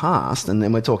in the past, and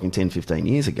then we're talking 10, 15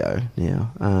 years ago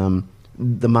now,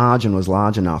 the margin was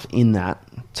large enough in that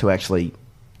to actually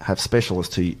have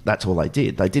specialists who that's all they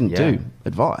did. They didn't do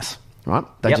advice, right?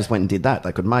 They just went and did that.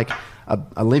 They could make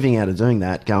a living out of doing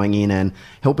that, going in and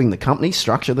helping the company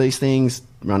structure these things,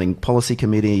 running policy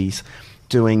committees,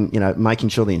 doing, making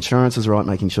sure the insurance is right,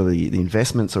 making sure the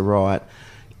investments are right,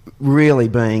 really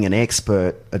being an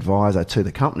expert advisor to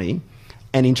the company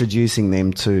and introducing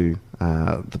them to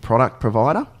the product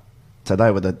provider. So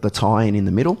they were the tie-in in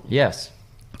the middle. Yes.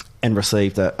 And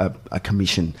received a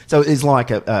commission. So it's like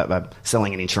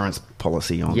selling an insurance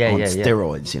policy on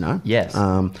steroids, Yes.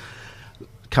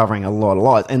 Covering a lot of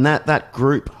lives. And that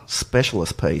group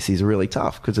specialist piece is really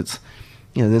tough because it's,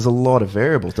 there's a lot of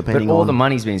variables depending on... But all the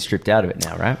money's being stripped out of it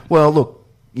now, right? Well, look,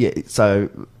 so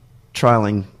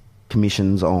trailing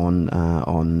commissions on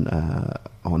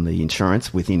the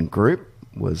insurance within group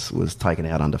was taken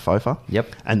out under FOFA.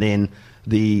 Yep. And then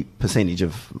the percentage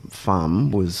of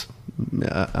FUM was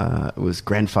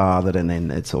grandfathered, and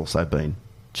then it's also been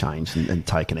changed and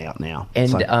taken out now. And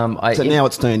so now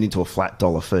it's turned into a flat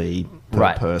dollar fee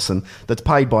per person that's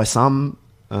paid by some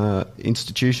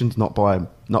institutions, not by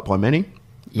many.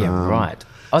 Yeah, right.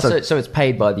 So it's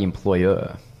paid by the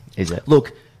employer, is it?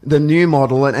 Look, the new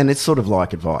model, and it's sort of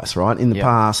like advice, right? In the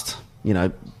past,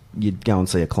 you'd go and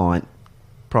see a client,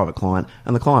 private client,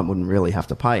 and the client wouldn't really have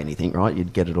to pay anything, right?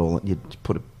 You'd get it all. You'd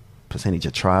put a percentage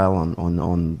of trail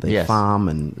on their farm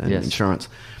and insurance.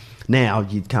 Now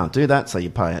you can't do that, so they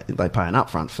pay an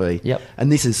upfront fee. Yep.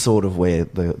 And this is sort of where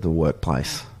the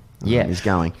workplace is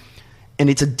going, and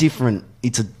it's a different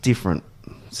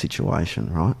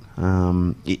situation, right?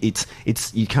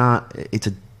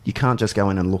 You can't just go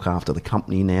in and look after the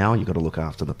company now. You've got to look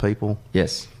after the people.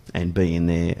 Yes. And be in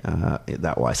there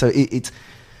that way. So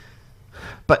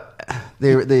but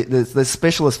there's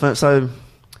specialist firms. So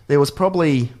there was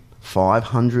probably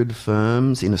 500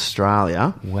 firms in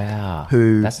Australia. Wow.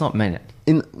 That's not many.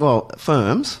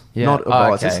 Firms, not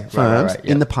advisors. Okay. Firms right.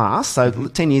 In the past. So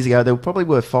 10 years ago, there probably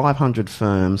were 500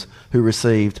 firms who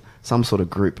received some sort of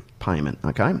group payment.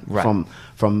 Okay, right.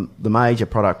 From the major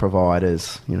product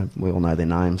providers. We all know their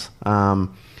names. And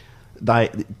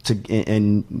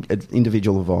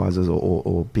individual advisors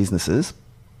or businesses,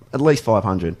 at least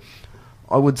 500.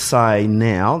 I would say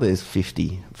now there's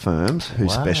 50 firms who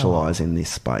specialise in this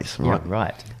space, right? Yeah,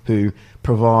 right. Who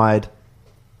provide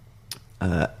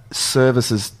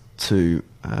services to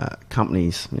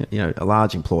companies,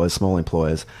 large employers, small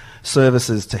employers,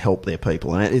 services to help their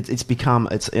people, and it's become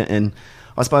and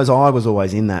I suppose I was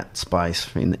always in that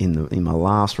space in my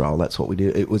last role. That's what we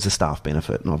did. It was a staff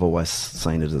benefit, and I've always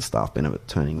seen it as a staff benefit,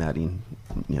 turning that in,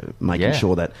 making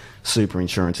sure that super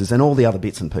insurances and all the other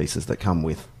bits and pieces that come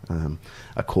with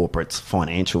a corporate's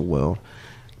financial world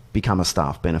become a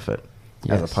staff benefit.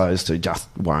 Yes. As opposed to just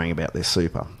worrying about their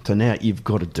super. So now you've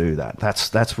got to do that.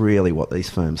 That's really what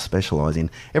these firms specialise in.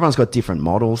 Everyone's got different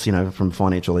models, from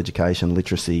financial education,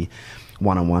 literacy,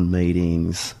 one-on-one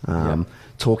meetings,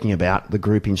 talking about the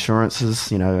group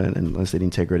insurances, and as I said,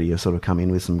 Integrity have sort of come in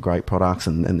with some great products,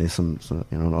 and there's some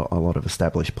a lot of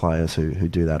established players who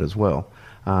do that as well.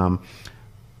 But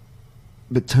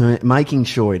making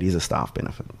sure it is a staff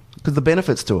benefit, because the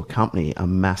benefits to a company are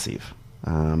massive.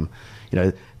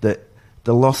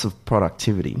 The loss of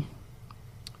productivity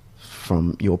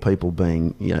from your people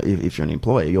being, if you're an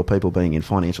employer, your people being in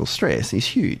financial stress is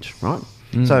huge, right?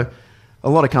 So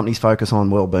a lot of companies focus on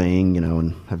well-being,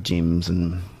 and have gyms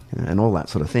and all that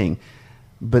sort of thing,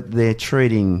 but they're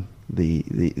treating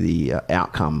the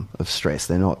outcome of stress.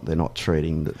 They're not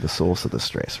treating the source of the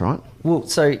stress, right? Well,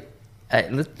 so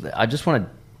I just want to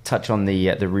touch on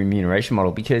the remuneration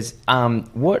model, because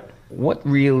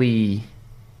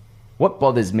what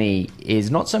bothers me is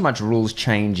not so much rules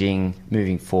changing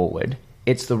moving forward;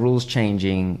 it's the rules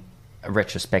changing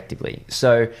retrospectively.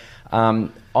 So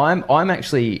I'm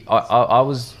actually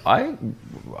I'd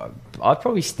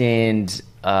probably stand.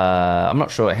 I'm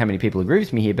not sure how many people agree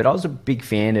with me here, but I was a big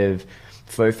fan of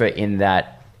FOFA in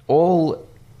that all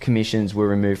commissions were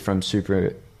removed from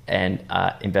super and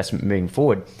investment moving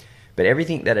forward, but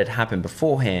everything that had happened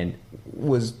beforehand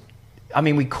was.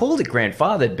 We called it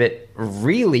grandfathered, but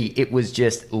really it was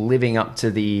just living up to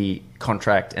the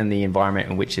contract and the environment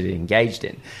in which it engaged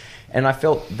in. And I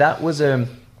felt that was a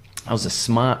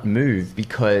smart move,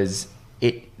 because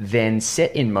it then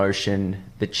set in motion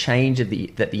the change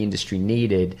that the industry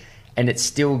needed, and it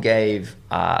still gave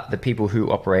the people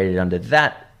who operated under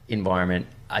that environment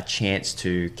a chance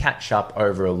to catch up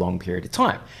over a long period of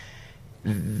time.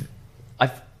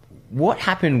 What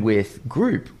happened with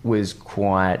Group was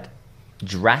quite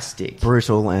drastic,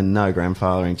 brutal, and no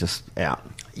grandfathering, just out.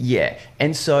 Yeah,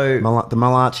 and so the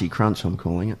Malachi Crunch, I'm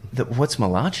calling it. What's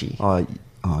Malachi? Oh,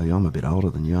 I'm a bit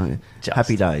older than you, aren't you?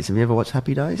 Happy Days. Have you ever watched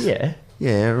Happy Days? Yeah.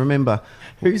 Yeah. Remember?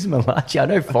 Who's Malachi? I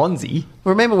know Fonzie.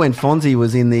 Remember when Fonzie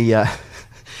was in the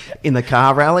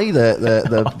car rally,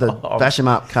 the bash 'em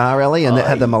up car rally, and it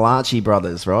had the Malachi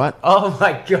brothers, right? Oh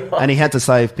my god! And he had to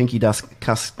save Pinky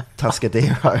Tuscadero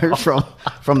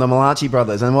from the Malachi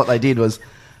brothers, and what they did was.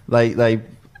 They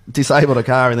disabled a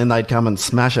car, and then they'd come and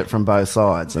smash it from both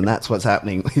sides, and that's what's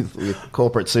happening with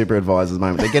corporate super advisors at the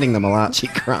moment. They're getting the Malachi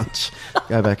Crunch.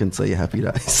 Go back and see your Happy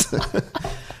Days.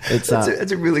 It's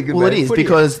a really good. Well, it is,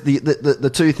 because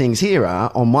the two things here are,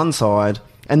 on one side,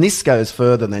 and this goes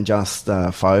further than just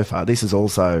FOFA. This is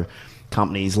also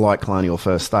companies like Colonial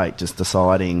First State just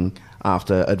deciding,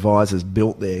 after advisors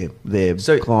built their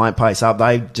client base up,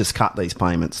 they just cut these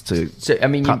payments to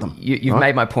cut them. You've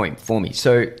made my point for me.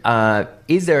 So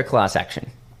is there a class action?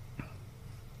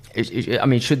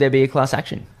 Should there be a class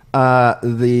action? With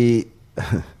the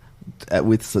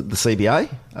CBA,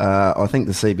 I think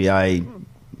the CBA...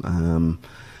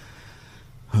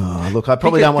 look, I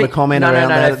probably don't want to comment around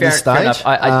that at this stage.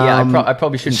 I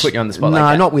probably shouldn't put you on the spot.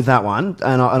 No, not with that one.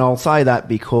 And I'll say that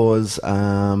because...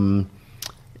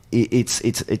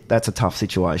 that's a tough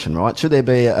situation, right? Should there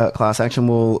be a class action?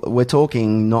 Well, we're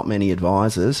talking not many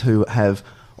advisors who have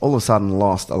all of a sudden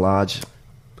lost a large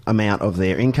amount of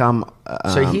their income.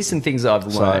 So here's some things that I've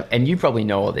learned, and you probably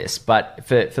know all this, but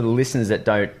for the listeners that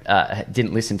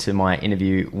didn't listen to my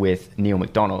interview with Neil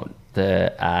McDonald,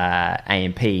 the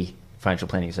AMP Financial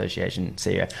Planning Association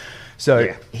CEO.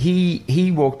 So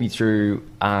he walked me through,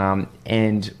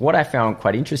 and what I found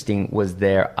quite interesting was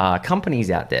there are companies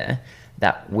out there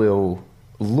that will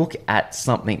look at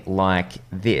something like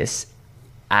this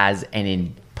as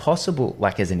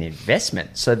as an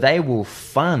investment. So they will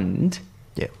fund,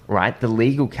 right, the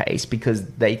legal case, because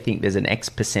they think there's an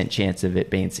X% chance of it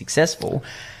being successful.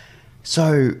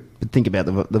 So, but think about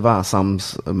the vast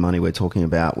sums of money we're talking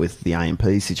about with the AMP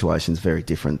situation is very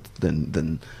different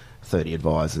than 30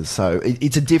 advisors. So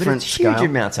it's a different scale. Huge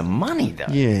amounts of money,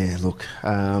 though. Yeah, look.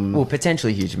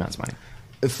 Potentially huge amounts of money.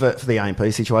 For the AMP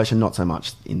situation, not so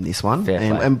much in this one.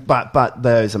 But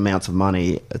those amounts of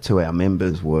money to our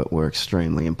members were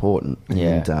extremely important.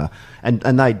 Yeah.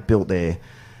 And they built their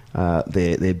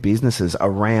businesses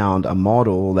around a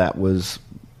model that was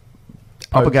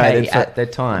at the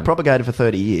time. Propagated for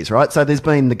 30 years, right? So there's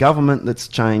been the government that's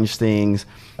changed things,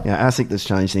 ASIC that's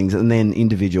changed things, and then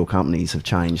individual companies have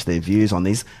changed their views on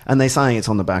this. And they're saying it's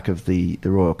on the back of the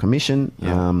Royal Commission.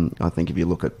 Yeah. I think if you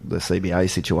look at the CBA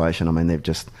situation, I mean, they've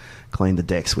just cleaned the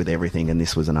decks with everything, and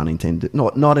this was an unintended,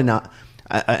 not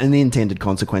an intended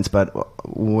consequence, but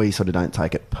we sort of don't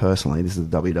take it personally. This is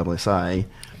the WWSA.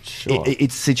 Sure.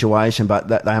 It's a situation, but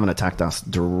they haven't attacked us.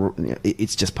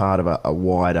 It's just part of a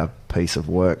wider piece of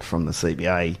work from the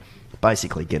CBA,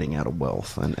 basically getting out of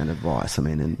wealth and advice. I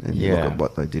mean, and you look at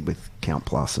what they did with Count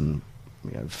Plus and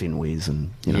FinWiz, and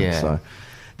so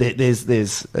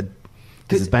there's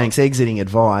banks exiting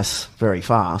advice very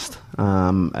fast,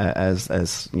 as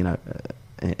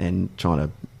and trying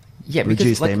to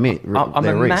reduce their risk. I'm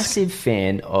a massive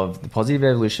fan of the positive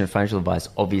evolution of financial advice,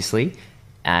 obviously.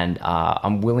 And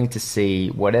I'm willing to see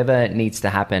whatever needs to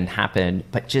happen,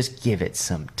 but just give it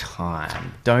some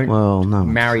time. Don't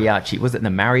mariachi. Was it the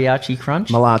mariachi crunch?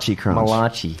 Malachi crunch.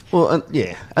 Malachi. Well,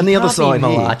 yeah. And the other side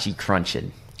malachi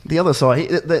crunching. The other side,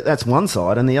 that's one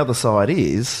side, and the other side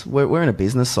is we're in a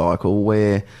business cycle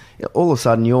where all of a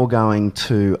sudden you're going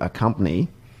to a company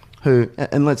who,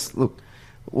 and let's look,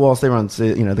 whilst everyone's,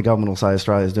 the government will say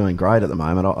Australia's doing great at the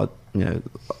moment,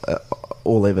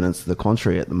 all evidence to the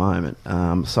contrary at the moment.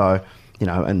 And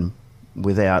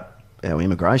without our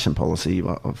immigration policy,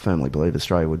 I firmly believe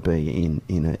Australia would be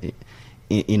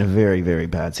in a very, very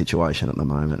bad situation at the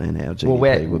moment, and our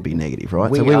GDP would be negative,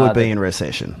 right? So we would be in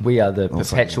recession. We are the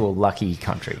perpetual lucky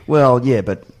country. Well, yeah,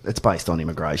 but it's based on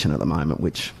immigration at the moment,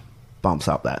 which bumps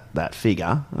up that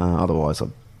figure. Otherwise, I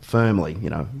firmly,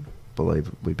 believe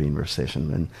we'd be in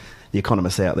recession, and the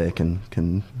economists out there can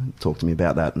talk to me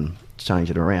about that and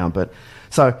change it around. But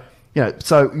so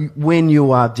when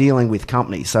you are dealing with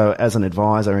companies, so as an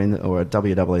advisor or a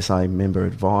WWSA member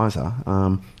advisor,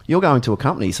 you're going to a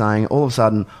company saying all of a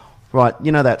sudden, right,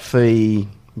 that fee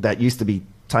that used to be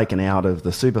taken out of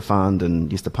the super fund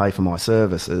and used to pay for my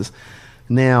services,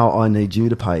 now I need you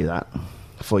to pay that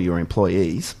for your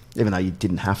employees, even though you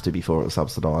didn't have to before it was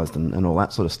subsidised and all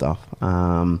that sort of stuff.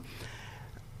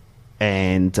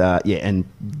 And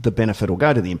the benefit will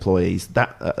go to the employees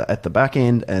at the back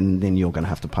end, and then you're going to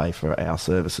have to pay for our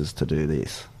services to do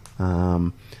this.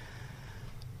 And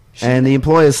the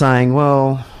employer's saying,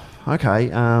 well, okay.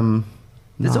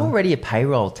 There's already a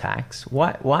payroll tax.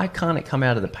 Why can't it come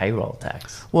out of the payroll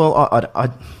tax? Well,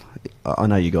 I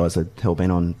know you guys are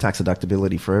hell-bent on tax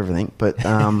deductibility for everything, but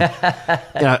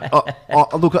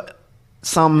look,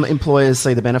 some employers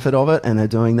see the benefit of it and they're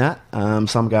doing that.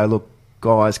 Some go, look,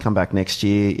 guys, come back next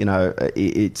year.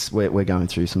 We're going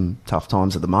through some tough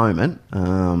times at the moment.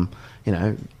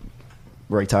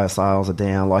 Retail sales are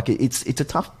down. Like it's a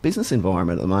tough business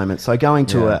environment at the moment. So going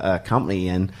to a company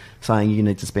and saying you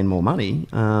need to spend more money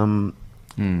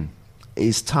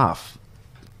is tough.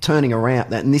 Turning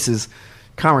around that, and this is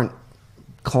current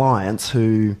clients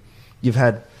who you've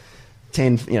had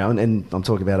 10, and I'm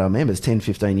talking about our members, 10,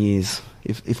 15 years,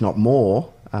 if not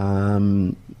more.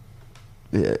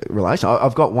 Relation.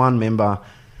 I've got one member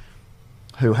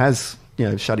who has,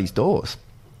 shut his doors.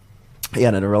 He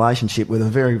had a relationship with a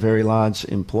very, very large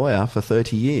employer for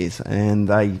 30 years, and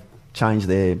they changed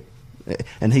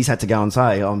and he's had to go and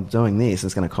say, I'm doing this,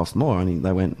 it's going to cost more. And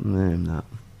they went, no,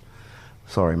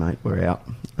 sorry, mate, we're out.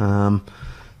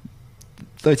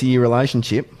 30-year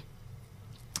relationship,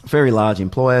 very large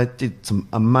employer, did some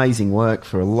amazing work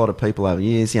for a lot of people over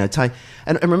years.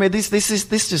 And remember, this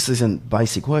just isn't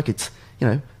basic work. It's,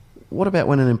 what about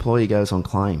when an employee goes on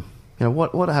claim?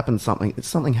 What happens?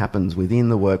 Something happens within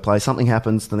the workplace. Something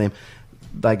happens to them.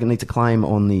 They need to claim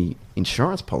on the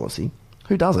insurance policy.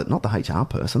 Who does it? Not the HR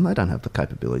person. They don't have the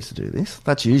capabilities to do this.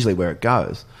 That's usually where it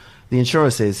goes. The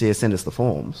insurer says, "Yeah, send us the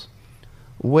forms."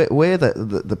 We're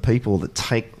the people that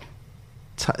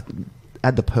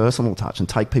add the personal touch and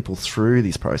take people through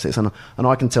this process. And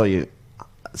I can tell you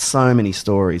so many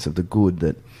stories of the good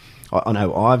that I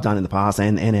know I've done in the past,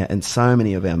 and so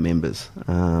many of our members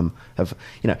have,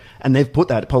 and they've put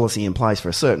that policy in place for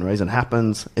a certain reason. It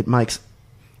happens. It makes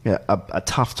a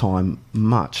tough time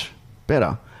much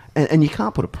better, and you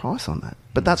can't put a price on that.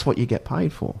 But that's what you get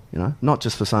paid for, not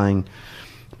just for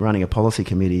running a policy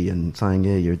committee and saying,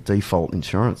 your default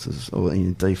insurances or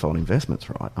your default investments,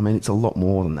 right? I mean, it's a lot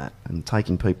more than that, and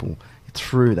taking people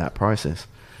through that process.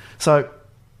 So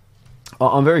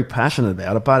I'm very passionate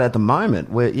about it, but at the moment,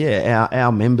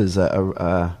 our members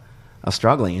are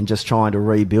struggling and just trying to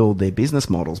rebuild their business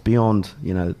models beyond,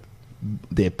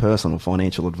 their personal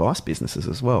financial advice businesses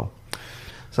as well.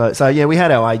 So we had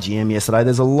our AGM yesterday.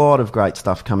 There's a lot of great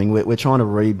stuff coming. We're trying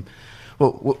to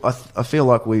I feel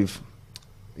like we've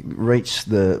reached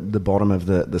the bottom of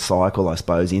the cycle, I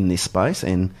suppose, in this space,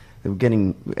 and we're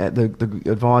getting the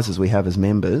advisors we have as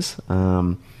members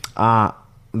are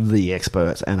the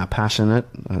experts and are passionate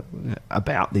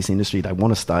about this industry. They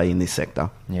want to stay in this sector.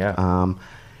 Yeah.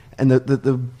 And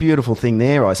the beautiful thing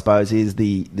there, I suppose, is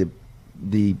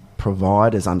the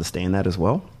providers understand that as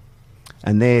well,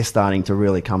 and they're starting to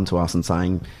really come to us and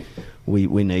saying,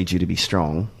 we need you to be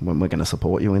strong when we're going to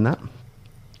support you in that.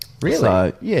 Really?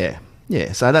 So yeah.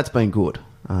 So that's been good.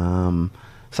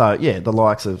 So yeah, the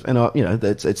likes of, and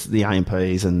it's the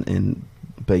AMPs and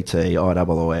BT,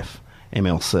 IOOF,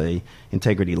 MLC,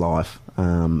 Integrity Life.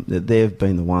 They've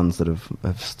been the ones that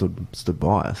have stood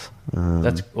by us.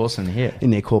 That's awesome to hear.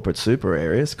 In their corporate super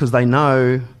areas, because they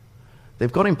know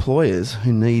they've got employers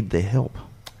who need their help,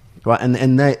 right?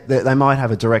 And they might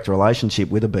have a direct relationship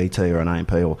with a BT or an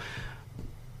AMP,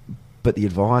 but the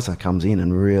advisor comes in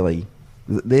and really,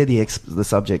 they're the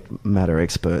subject matter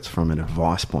experts from an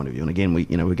advice point of view. And again, we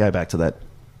go back to that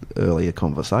earlier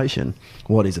conversation.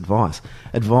 What is advice?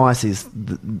 Advice is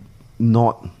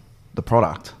not the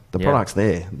product. The product's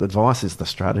there. The advice is the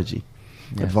strategy.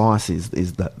 Yes. Advice is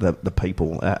the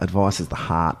people. Advice is the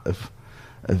heart of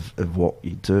what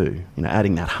you do.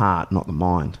 Adding that heart, not the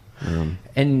mind.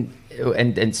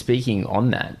 And speaking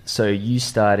on that, so you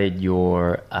started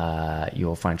your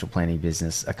financial planning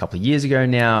business a couple of years ago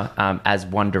now, as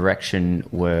One Direction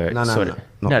were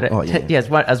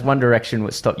as One Direction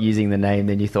would stop using the name.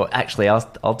 Then you thought, actually,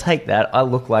 I'll take that. I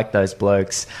look like those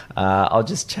blokes. I'll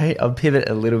just change. I'll pivot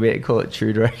a little bit and call it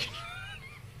True Direction.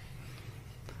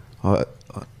 I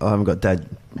haven't got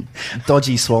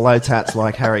dodgy swallow tats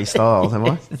like Harry Styles, have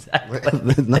I? Exactly.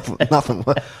 nothing.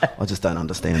 I just don't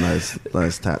understand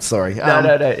those tats. Sorry.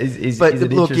 No. But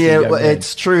look,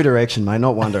 it's True Direction, mate,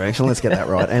 not One Direction. Let's get that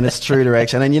right. And it's True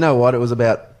Direction. And you know what? It was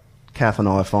about Kath and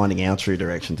I finding our true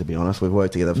direction, to be honest. We've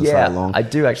worked together for so long. I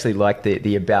do actually like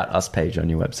the About Us page on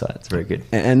your website. It's very good.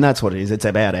 And that's what it is. It's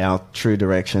about our true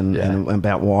direction and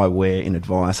about why we're in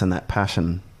advice and that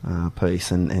passion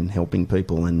piece and helping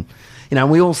people. And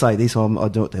we all say this, I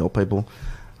do it to help people.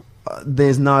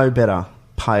 There's no better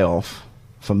payoff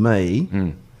for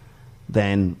me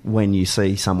than when you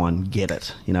see someone get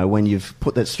it. When you've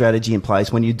put that strategy in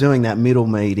place, when you're doing that middle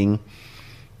meeting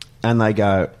and they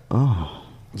go, wow,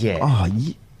 great,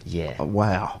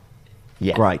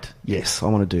 yes, I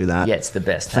want to do that. Yeah, it's the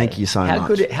best. Thank you so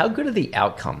much. How good are the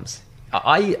outcomes?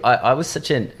 I was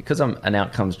because I'm an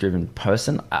outcomes driven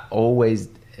person.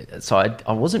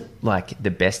 I wasn't like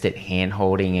the best at hand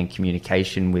holding and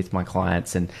communication with my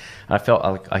clients, and I felt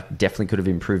like I definitely could have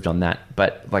improved on that.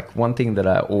 But like one thing that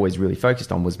I always really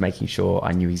focused on was making sure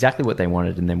I knew exactly what they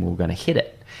wanted and then we were going to hit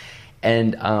it.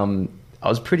 And I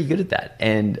was pretty good at that,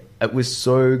 and it was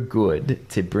so good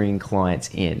to bring clients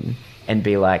in and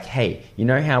be like, hey,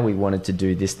 how we wanted to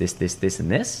do this,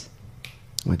 and this?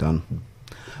 We're done.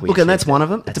 Look, and that's one of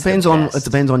them. It depends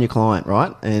on your client,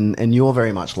 right? And you're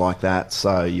very much like that,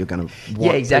 so you're going to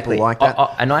want exactly people like that.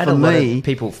 And I had a lot of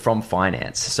people from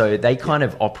finance, so they kind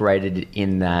of operated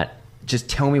in that. Just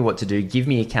tell me what to do, give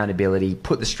me accountability,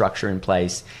 put the structure in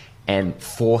place, and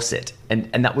force it.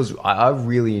 And that was, I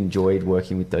really enjoyed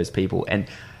working with those people, and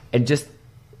just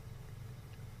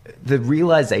the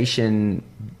realization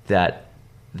that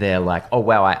they're like, oh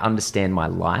wow, I understand my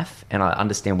life and I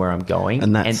understand where I'm going,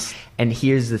 and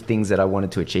here's the things that I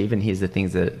wanted to achieve, and here's the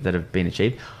things that have been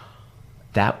achieved.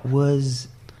 That was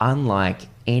unlike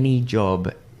any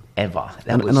job ever.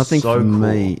 And I think so for cool.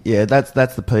 me, that's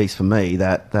the piece for me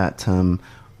that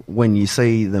when you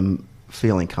see them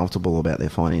feeling comfortable about their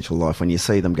financial life, when you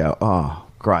see them go, oh,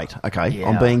 great, okay,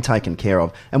 I'm being taken care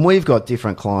of. And we've got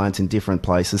different clients in different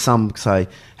places. Some say,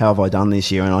 how have I done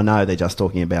this year? And I know they're just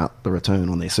talking about the return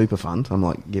on their super fund. I'm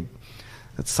like,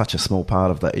 it's such a small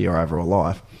part of your overall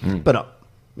life. But,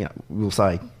 we'll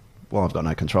say, well, I've got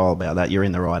no control about that. You're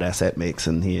in the right asset mix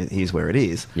and here's where it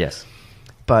is. Yes.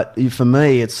 But for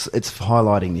me, it's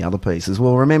highlighting the other pieces.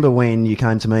 Well, remember when you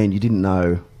came to me and you didn't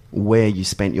know where you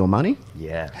spent your money?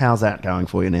 Yeah. How's that going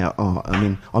for you now? Oh,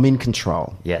 I'm in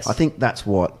control. Yes. I think that's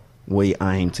what we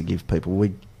aim to give people.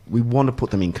 We want to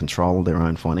put them in control of their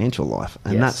own financial life.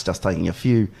 And that's just taking a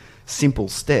few simple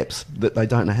steps that they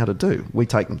don't know how to do. We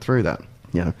take them through that.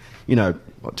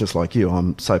 Just like you,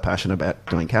 I'm so passionate about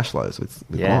doing cash flows with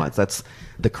clients. That's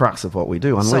the crux of what we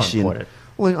do. Unless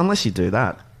you do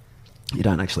that, you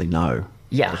don't actually know.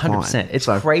 Yeah, 100%. It's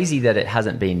crazy that it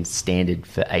hasn't been standard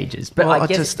for ages. But well, I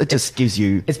guess it just gives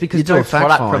you. It's because no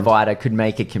product provider could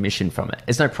make a commission from it.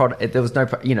 It's no product. There was no,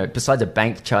 besides a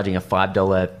bank charging a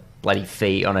 $5 bloody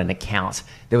fee on an account.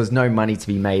 There was no money to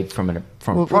be made from a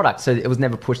product, so it was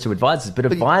never pushed to advisors. But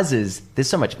advisors, there's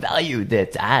so much value there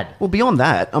to add. Well, beyond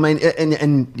that, I mean,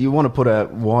 and you want to put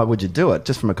why would you do it?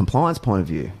 Just from a compliance point of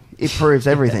view. It proves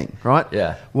everything, right?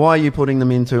 Yeah. Why are you putting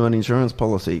them into an insurance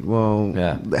policy? Well,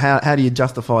 how do you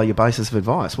justify your basis of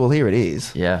advice? Well, here it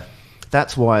is. Yeah.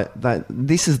 That's why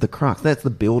this is the crux. That's the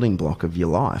building block of your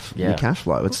life, your cash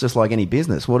flow. It's just like any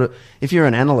business. If you're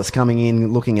an analyst coming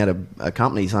in looking at a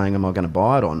company saying, am I going to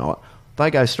buy it or not? They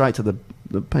go straight to the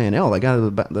P&L. They go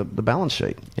to the balance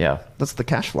sheet. Yeah. That's the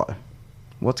cash flow.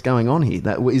 What's going on here?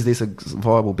 Is this a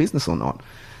viable business or not?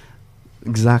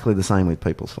 Exactly the same with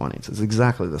people's finances.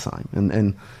 Exactly the same.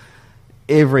 And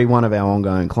every one of our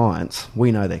ongoing clients,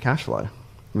 we know their cash flow.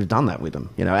 We've done that with them,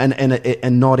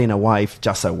 and not in a way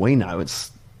just so we know.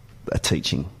 It's a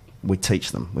teaching. We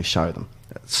teach them. We show them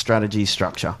strategy,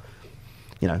 structure.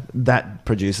 That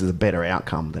produces a better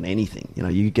outcome than anything.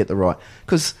 You get the right,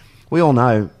 because we all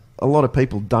know a lot of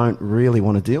people don't really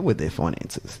want to deal with their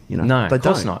finances. No, they of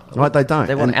course don't. not. Right, they don't.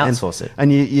 They want to outsource it.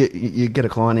 And you get a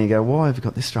client and you go, why have you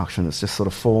got this structure? And it's just sort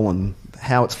of fallen,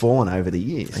 how it's fallen over the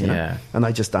years. And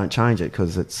they just don't change it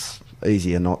because it's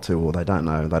easier not to, or they don't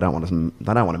know. They don't want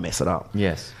to mess it up.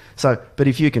 Yes. So, but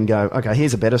if you can go, okay,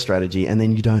 here's a better strategy, and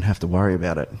then you don't have to worry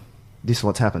about it. This is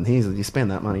what's happened. You spend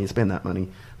that money.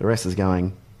 The rest is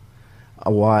going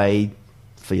away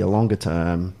for your longer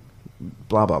term.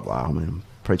 Blah blah blah. I mean, I'm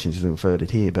preaching to the converted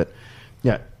here, but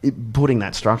putting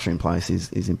that structure in place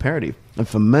is imperative. And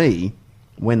for me,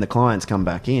 when the clients come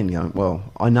back in, going, well,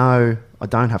 I know I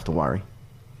don't have to worry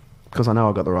because I know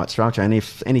I've got the right structure, and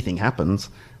if anything happens,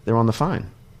 they're on the phone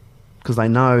because they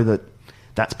know that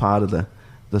that's part of the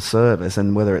service,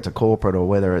 and whether it's a corporate or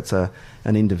whether it's an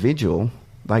individual,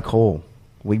 they call.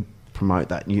 We promote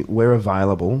that. We're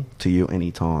available to you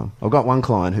anytime. I've got one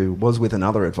client who was with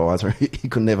another advisor. He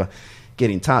could never get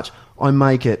in touch. I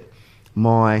make it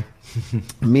my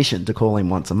mission to call him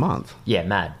once a month. Yeah,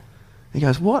 mad. He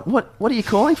goes, what are you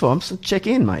calling for? I'm just check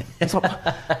in, mate. It's like,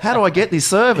 how do I get this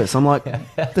service? I'm like,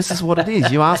 this is what it is.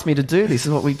 You asked me to do this.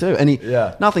 Is what we do. And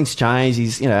nothing's changed.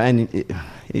 He's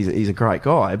he's a great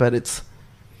guy, but it's.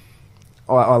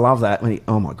 I love that.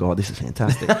 Oh my God, this is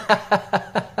fantastic.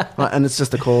 And it's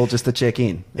just a call just to check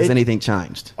in. Has anything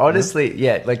changed? Honestly,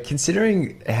 like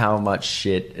considering how much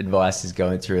shit advice is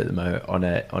going through at the moment on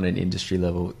an industry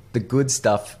level, the good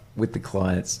stuff with the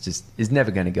clients just is never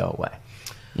going to go away.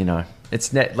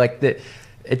 It's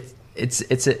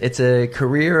it's a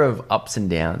career of ups and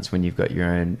downs when you've got your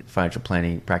own financial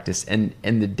planning practice, and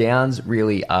the downs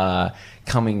really are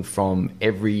coming from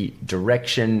every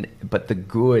direction, but the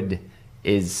good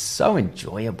is so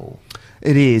enjoyable.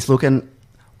 It is. Look, and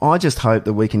I just hope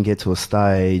that we can get to a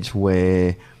stage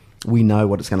where we know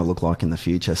what it's going to look like in the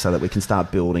future so that we can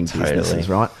start building businesses,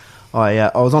 right?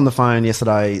 I was on the phone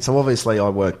yesterday. So obviously I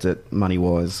worked at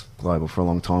MoneyWise Global for a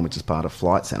long time, which is part of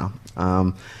Flight Centre.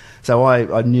 So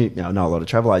I knew, I know a lot of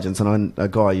travel agents, and a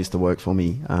guy used to work for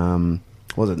me,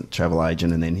 was a travel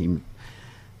agent, and then he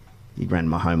ran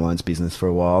my home loans business for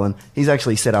a while, and he's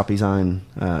actually set up his own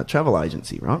travel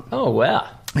agency, right? Oh, wow.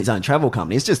 His own travel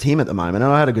company. It's just him at the moment,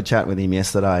 and I had a good chat with him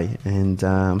yesterday, and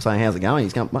I'm saying, how's it going?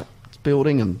 He's going, mate, it's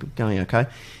building and going okay.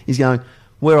 He's going,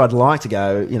 where I'd like to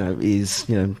go, is,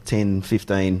 10,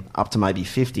 15, up to maybe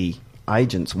 50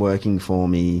 agents working for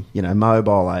me,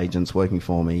 mobile agents working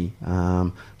for me.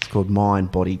 It's called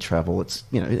Mind Body Travel. It's,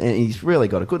 and he's really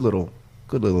got a good little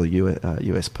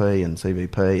USP and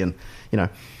CVP, and,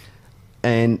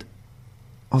 and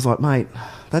I was like, mate,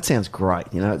 that sounds great.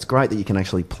 It's great that you can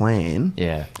actually plan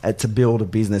to build a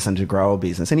business and to grow a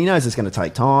business. And he knows it's going to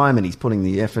take time, and he's putting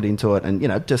the effort into it, and,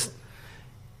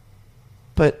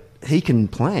 but he can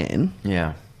plan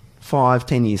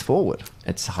 5-10 years forward.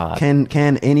 It's hard.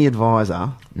 Can any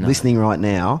advisor listening right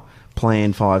now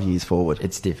plan 5 years forward?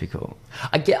 It's difficult.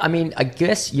 I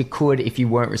guess you could if you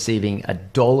weren't receiving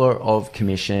 $1 of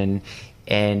commission,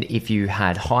 and if you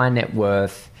had high net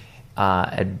worth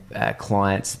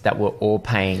clients that were all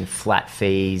paying flat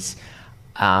fees,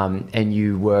 and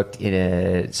you worked in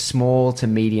a small to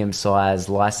medium sized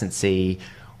licensee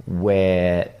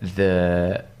where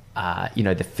the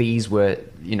fees were,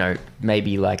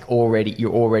 maybe like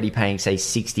you're already paying, say,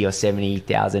 60 or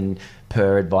 70,000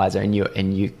 per advisor, and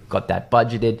you got that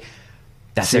budgeted.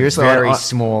 That's seriously a very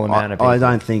small amount of people. I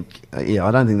don't think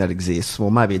that exists. Well,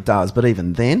 maybe it does, but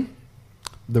even then,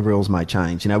 the rules may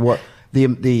change. What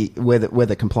where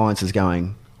the compliance is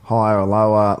going higher or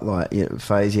lower, like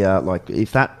phase year, like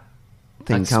if that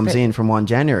thing comes in from 1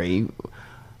 January,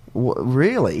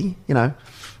 really,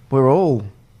 we're all.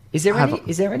 Is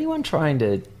there anyone trying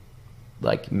to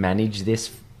like manage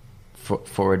this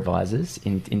for advisors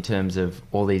in terms of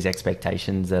all these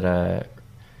expectations that are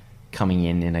coming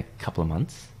in a couple of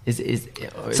months?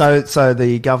 So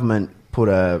the government put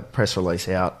a press release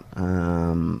out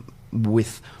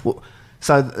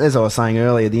so as I was saying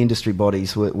earlier, the industry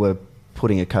bodies were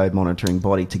putting a code monitoring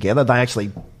body together. They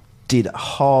actually did a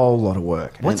whole lot of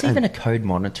work. What's even a code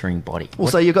monitoring body? Well,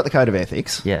 so you've got the code of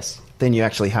ethics. Yes. Then you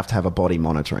actually have to have a body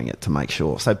monitoring it to make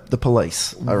sure. So the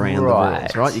police around the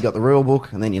rules, right? You got the rule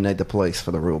book, and then you need the police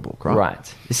for the rule book, right?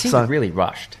 Right. It seems really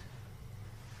rushed.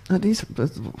 It is.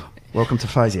 Welcome to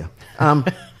Phasia.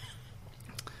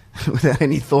 Without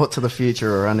any thought to the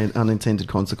future or unintended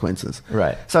consequences.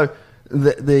 Right. So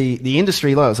the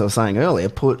industry, like as I was saying earlier,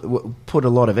 put a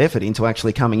lot of effort into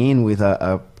actually coming in with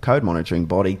a code monitoring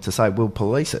body to say we'll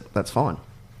police it. That's fine.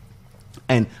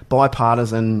 And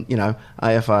bipartisan,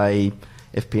 AFA,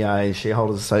 FPA,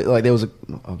 shareholders. So like there was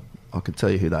I could tell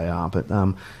you who they are, but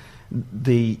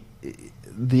the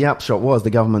upshot was the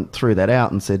government threw that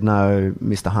out and said no.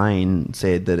 Mr. Hayne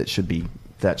said that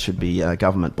that should be a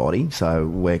government body, so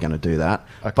we're going to do that.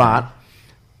 Okay. But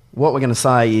what we're going to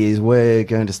say is we're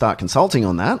going to start consulting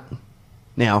on that.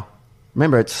 Now,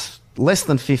 remember, it's less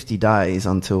than 50 days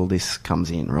until this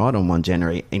comes in, right, on 1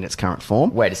 January in its current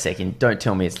form. Wait a second. Don't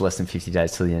tell me it's less than 50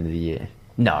 days till the end of the year.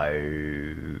 No.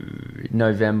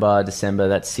 November, December,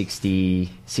 that's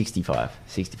 65.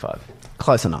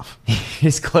 Close enough.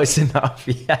 It's close enough,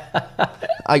 yeah.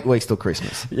 8 weeks till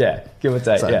Christmas. Yeah, give or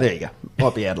take. So there you go.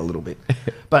 Might be out a little bit.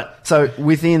 But so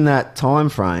within that time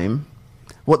frame,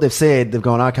 what they've said, they've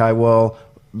gone, okay, well,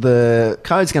 the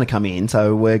code's going to come in,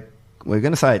 so we're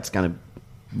going to say it's going to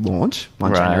launch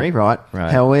 1 January, right?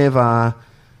 However,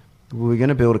 we're going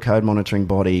to build a code monitoring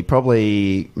body,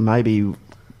 probably maybe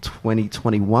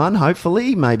 2021,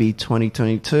 hopefully, maybe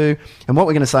 2022. And what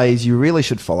we're going to say is you really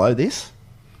should follow this,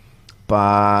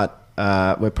 but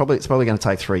it's probably going to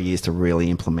take 3 years to really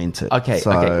implement it. Okay.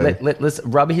 Let's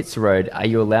rubber hits the road. Are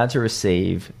you allowed to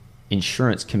receive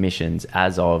insurance commissions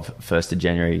as of 1st of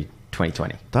January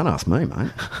 2020? Don't ask me,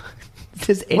 mate.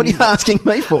 What are you asking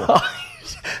me for?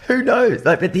 Who knows?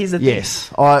 But here's the thing.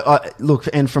 Yes, I look,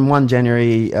 and from 1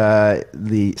 January,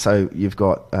 so you've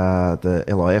got the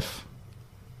LIF.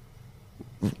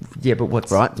 Yeah, but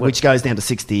which goes down to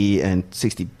 60 and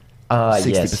 60.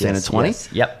 60% and 20.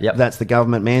 Yes. Yep. That's the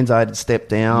government mandated step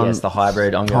down. Yes, the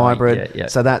hybrid, ongoing. Yeah.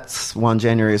 So that's 1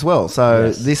 January as well.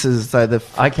 So this is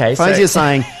Phasia's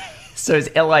saying. So it's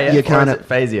LAF or is it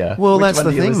Phasia? Well, that's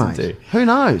the thing, mate. To? Who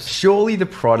knows? Surely the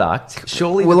product.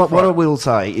 What I will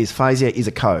say is Phasia is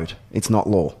a code. It's not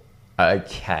law.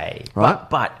 Okay. Right.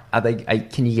 But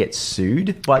can you get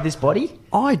sued by this body?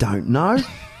 I don't know.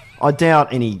 I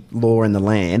doubt any law in the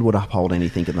land would uphold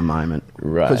anything at the moment.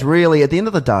 Right. Because really, at the end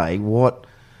of the day, what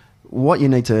you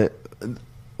need to...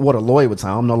 What a lawyer would say,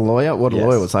 I'm not a lawyer, what a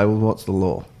lawyer would say, well, what's the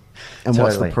law? And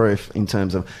what's the proof in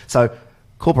terms of... So,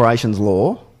 corporations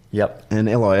law... Yep. And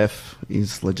LIF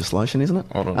is legislation, isn't it?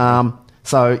 I don't know.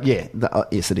 So, yeah,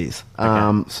 yes, it is.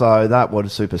 Okay. So that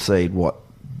would supersede what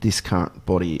this current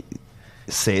body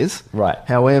says. Right.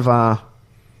 However...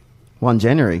 1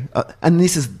 January, and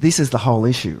this is the whole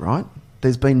issue, right?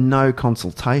 There's been no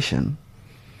consultation.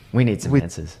 We need some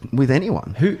answers with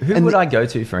anyone. Who would I go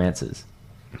to for answers?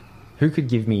 Who could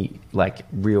give me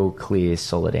real, clear,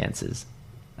 solid answers?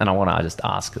 And I want to just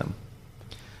ask them.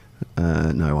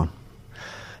 No one.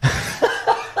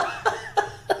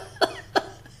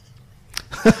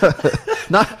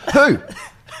 No, who?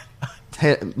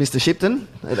 Mr. Shipton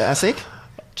at ASIC.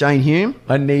 Jane Hume,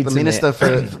 I need the minister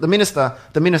for the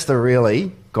minister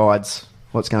really guides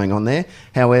what's going on there.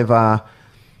 However,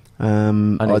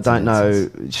 I don't know.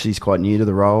 She's quite new to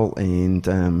the role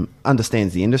and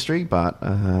understands the industry, but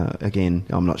again,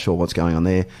 I'm not sure what's going on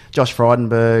there. Josh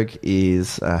Frydenberg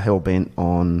is hell bent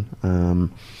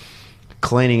on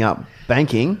cleaning up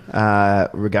banking,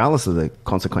 regardless of the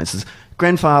consequences.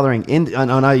 Grandfathering, and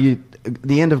I know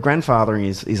the end of grandfathering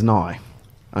is nigh.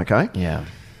 Okay. Yeah.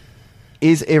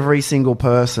 Is every single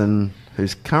person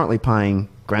who's currently paying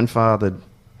grandfathered,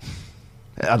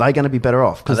 are they going to be better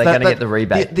off? Are they going to get the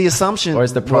rebate? The assumption, or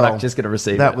is the product just going to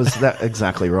receive that? It? Was that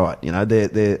exactly right? And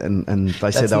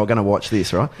they said they were going to watch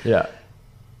this, right? Yeah.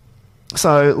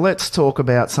 So let's talk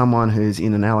about someone who's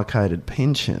in an allocated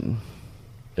pension.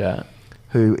 Yeah.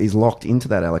 Who is locked into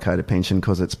that allocated pension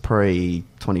because it's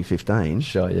pre-2015.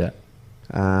 Sure. Yeah.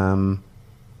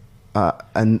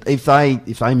 And if they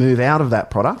move out of that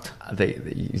product,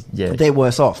 they're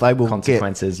worse off. They will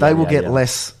get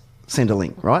less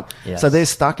Centrelink, right? Yes. So they're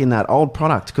stuck in that old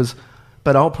product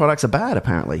but old products are bad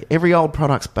apparently. Every old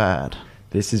product's bad.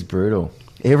 This is brutal.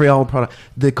 Every old product.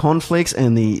 The conflicts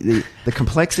and the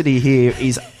complexity here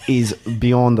is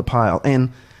beyond the pale.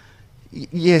 And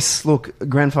yes, look,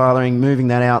 grandfathering, moving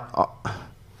that out.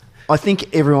 I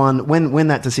think everyone, when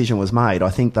that decision was made, I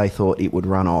think they thought it would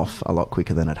run off a lot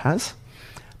quicker than it has.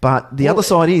 But the other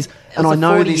side is, and I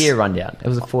know this. It was a 40-year rundown. It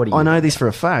was a 40-year. I know this for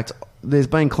a fact. There's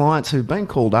been clients who've been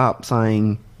called up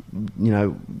saying,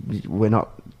 you're not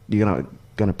going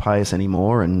to pay us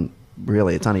anymore, and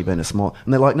really it's only been a small.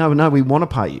 And they're like, no, we want to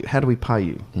pay you. How do we pay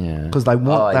you? Yeah, because they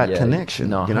want that connection.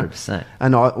 No, 100%.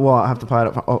 And I have to pay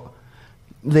it up.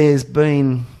 There's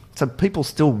been people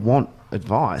still want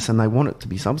advice and they want it to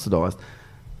be subsidised,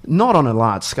 not on a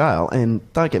large scale. And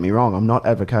don't get me wrong, I'm not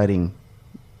advocating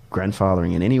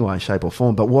grandfathering in any way, shape or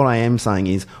form, but what I am saying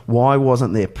is, why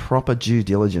wasn't there proper due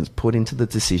diligence put into the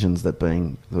decisions that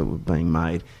were being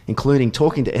made, including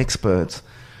talking to experts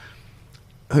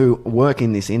who work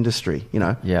in this industry?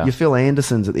 Your Phil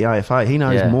Anderson's at the AFA, he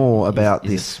knows more about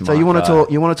this. So you want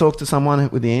to talk to someone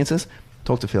with the answers?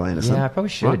 Talk to Phil Anderson. Yeah, I probably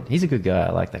should. Right? He's a good guy.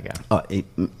 I like that guy. Oh,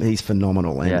 he's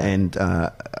phenomenal and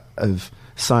of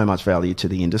so much value to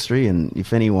the industry. And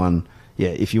if anyone,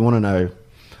 if you want to know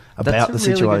about the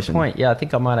situation. That's a really good point. Yeah, I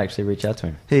think I might actually reach out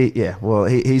to him.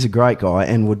 He's a great guy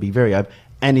and would be very open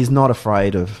and is not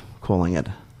afraid of calling it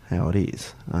how it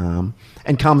is,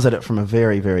 and comes at it from a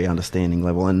very, very understanding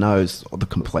level and knows the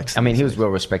complexity. I mean, he was well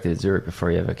respected at Zurich before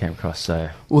he ever came across. So,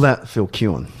 that Phil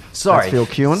Kewen. Sorry, that's Phil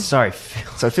Kewen. Sorry,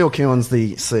 Phil. So Phil Kewen's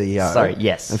the CEO. Sorry,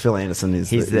 yes. And Phil Anderson is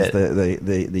the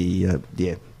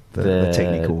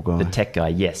technical guy, the tech guy.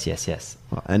 Yes.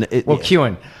 Right. And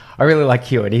Kewen. I really like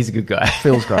Kewen. He's a good guy.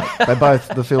 Phil's great.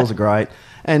 The Phils are great.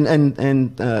 And on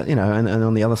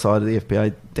the other side of the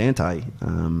FPA, Dante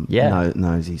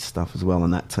knows his stuff as well,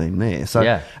 and that team there.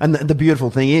 So and the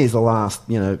beautiful thing is, the last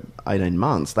 18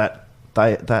 months that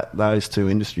those two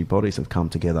industry bodies have come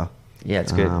together. Yeah,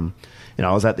 it's good.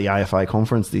 I was at the AFA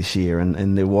conference this year,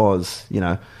 and there was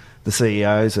the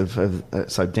CEOs of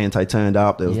so Dante turned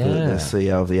up. There was the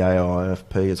CEO of the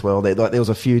AIFP as well. There was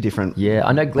a few different. Yeah,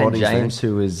 I know Glenn James,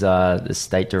 who was the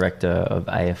state director of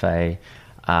AFA.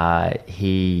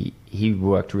 He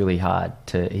worked really hard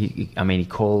he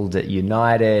called it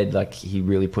United. Like, he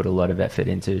really put a lot of effort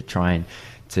into trying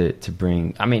to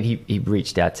bring. I mean, he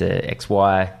reached out to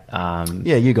XY.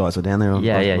 You guys were down there.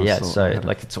 Yeah. So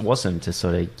it's awesome to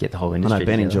sort of get the whole industry. I know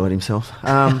Ben together. enjoyed himself.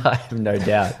 I have no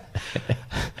doubt.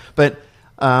 But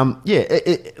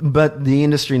but the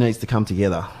industry needs to come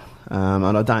together.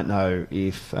 And I don't know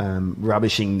if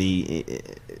rubbishing the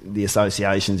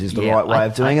associations is the right way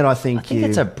of doing it. I think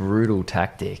it's a brutal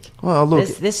tactic. Well, look,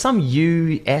 there's some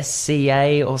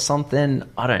USCA or something,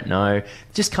 I don't know,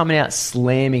 just coming out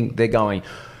slamming. They're going,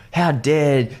 how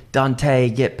dare Dante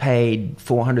get paid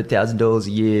 $400,000 a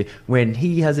year when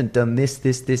he hasn't done this.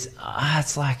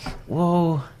 It's like,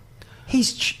 well, he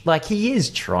is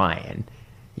trying.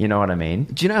 You know what I mean?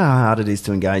 Do you know how hard it is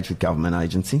to engage with government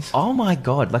agencies? Oh my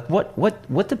God. Like,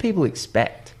 what do people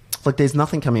expect? Like, there's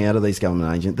nothing coming out of these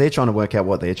government agents. They're trying to work out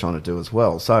what they're trying to do as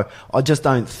well. So I just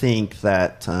don't think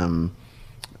that, I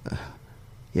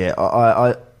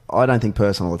don't think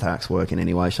personal attacks work in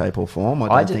any way, shape or form.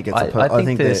 I think the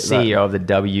CEO of the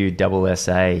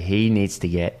WSSA, he needs to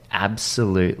get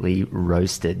absolutely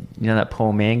roasted. You know that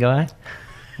Paul Mann guy?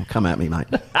 Well, come at me, mate.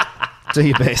 Do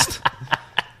your best.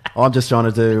 I'm just trying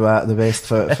to do the best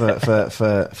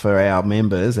for our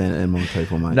members and my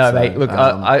people, mate. No, mate, look,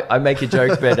 I make a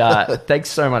joke, but thanks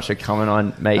so much for coming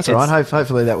on, mate. That's all right.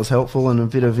 Hopefully that was helpful and a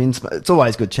bit of inspiration. It's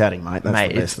always good chatting, mate.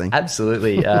 That's the best thing.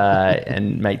 Absolutely.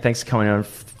 And, mate, thanks for coming on.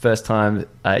 First time.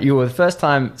 You were the first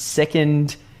time,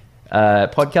 second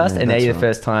podcast, and now you're the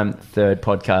first time, third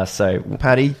podcast. So,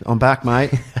 Paddy, I'm back,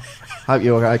 mate. Hope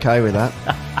you're okay with that.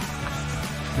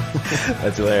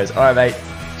 That's hilarious. All right, mate.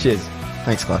 Cheers.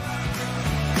 Thanks, Clive.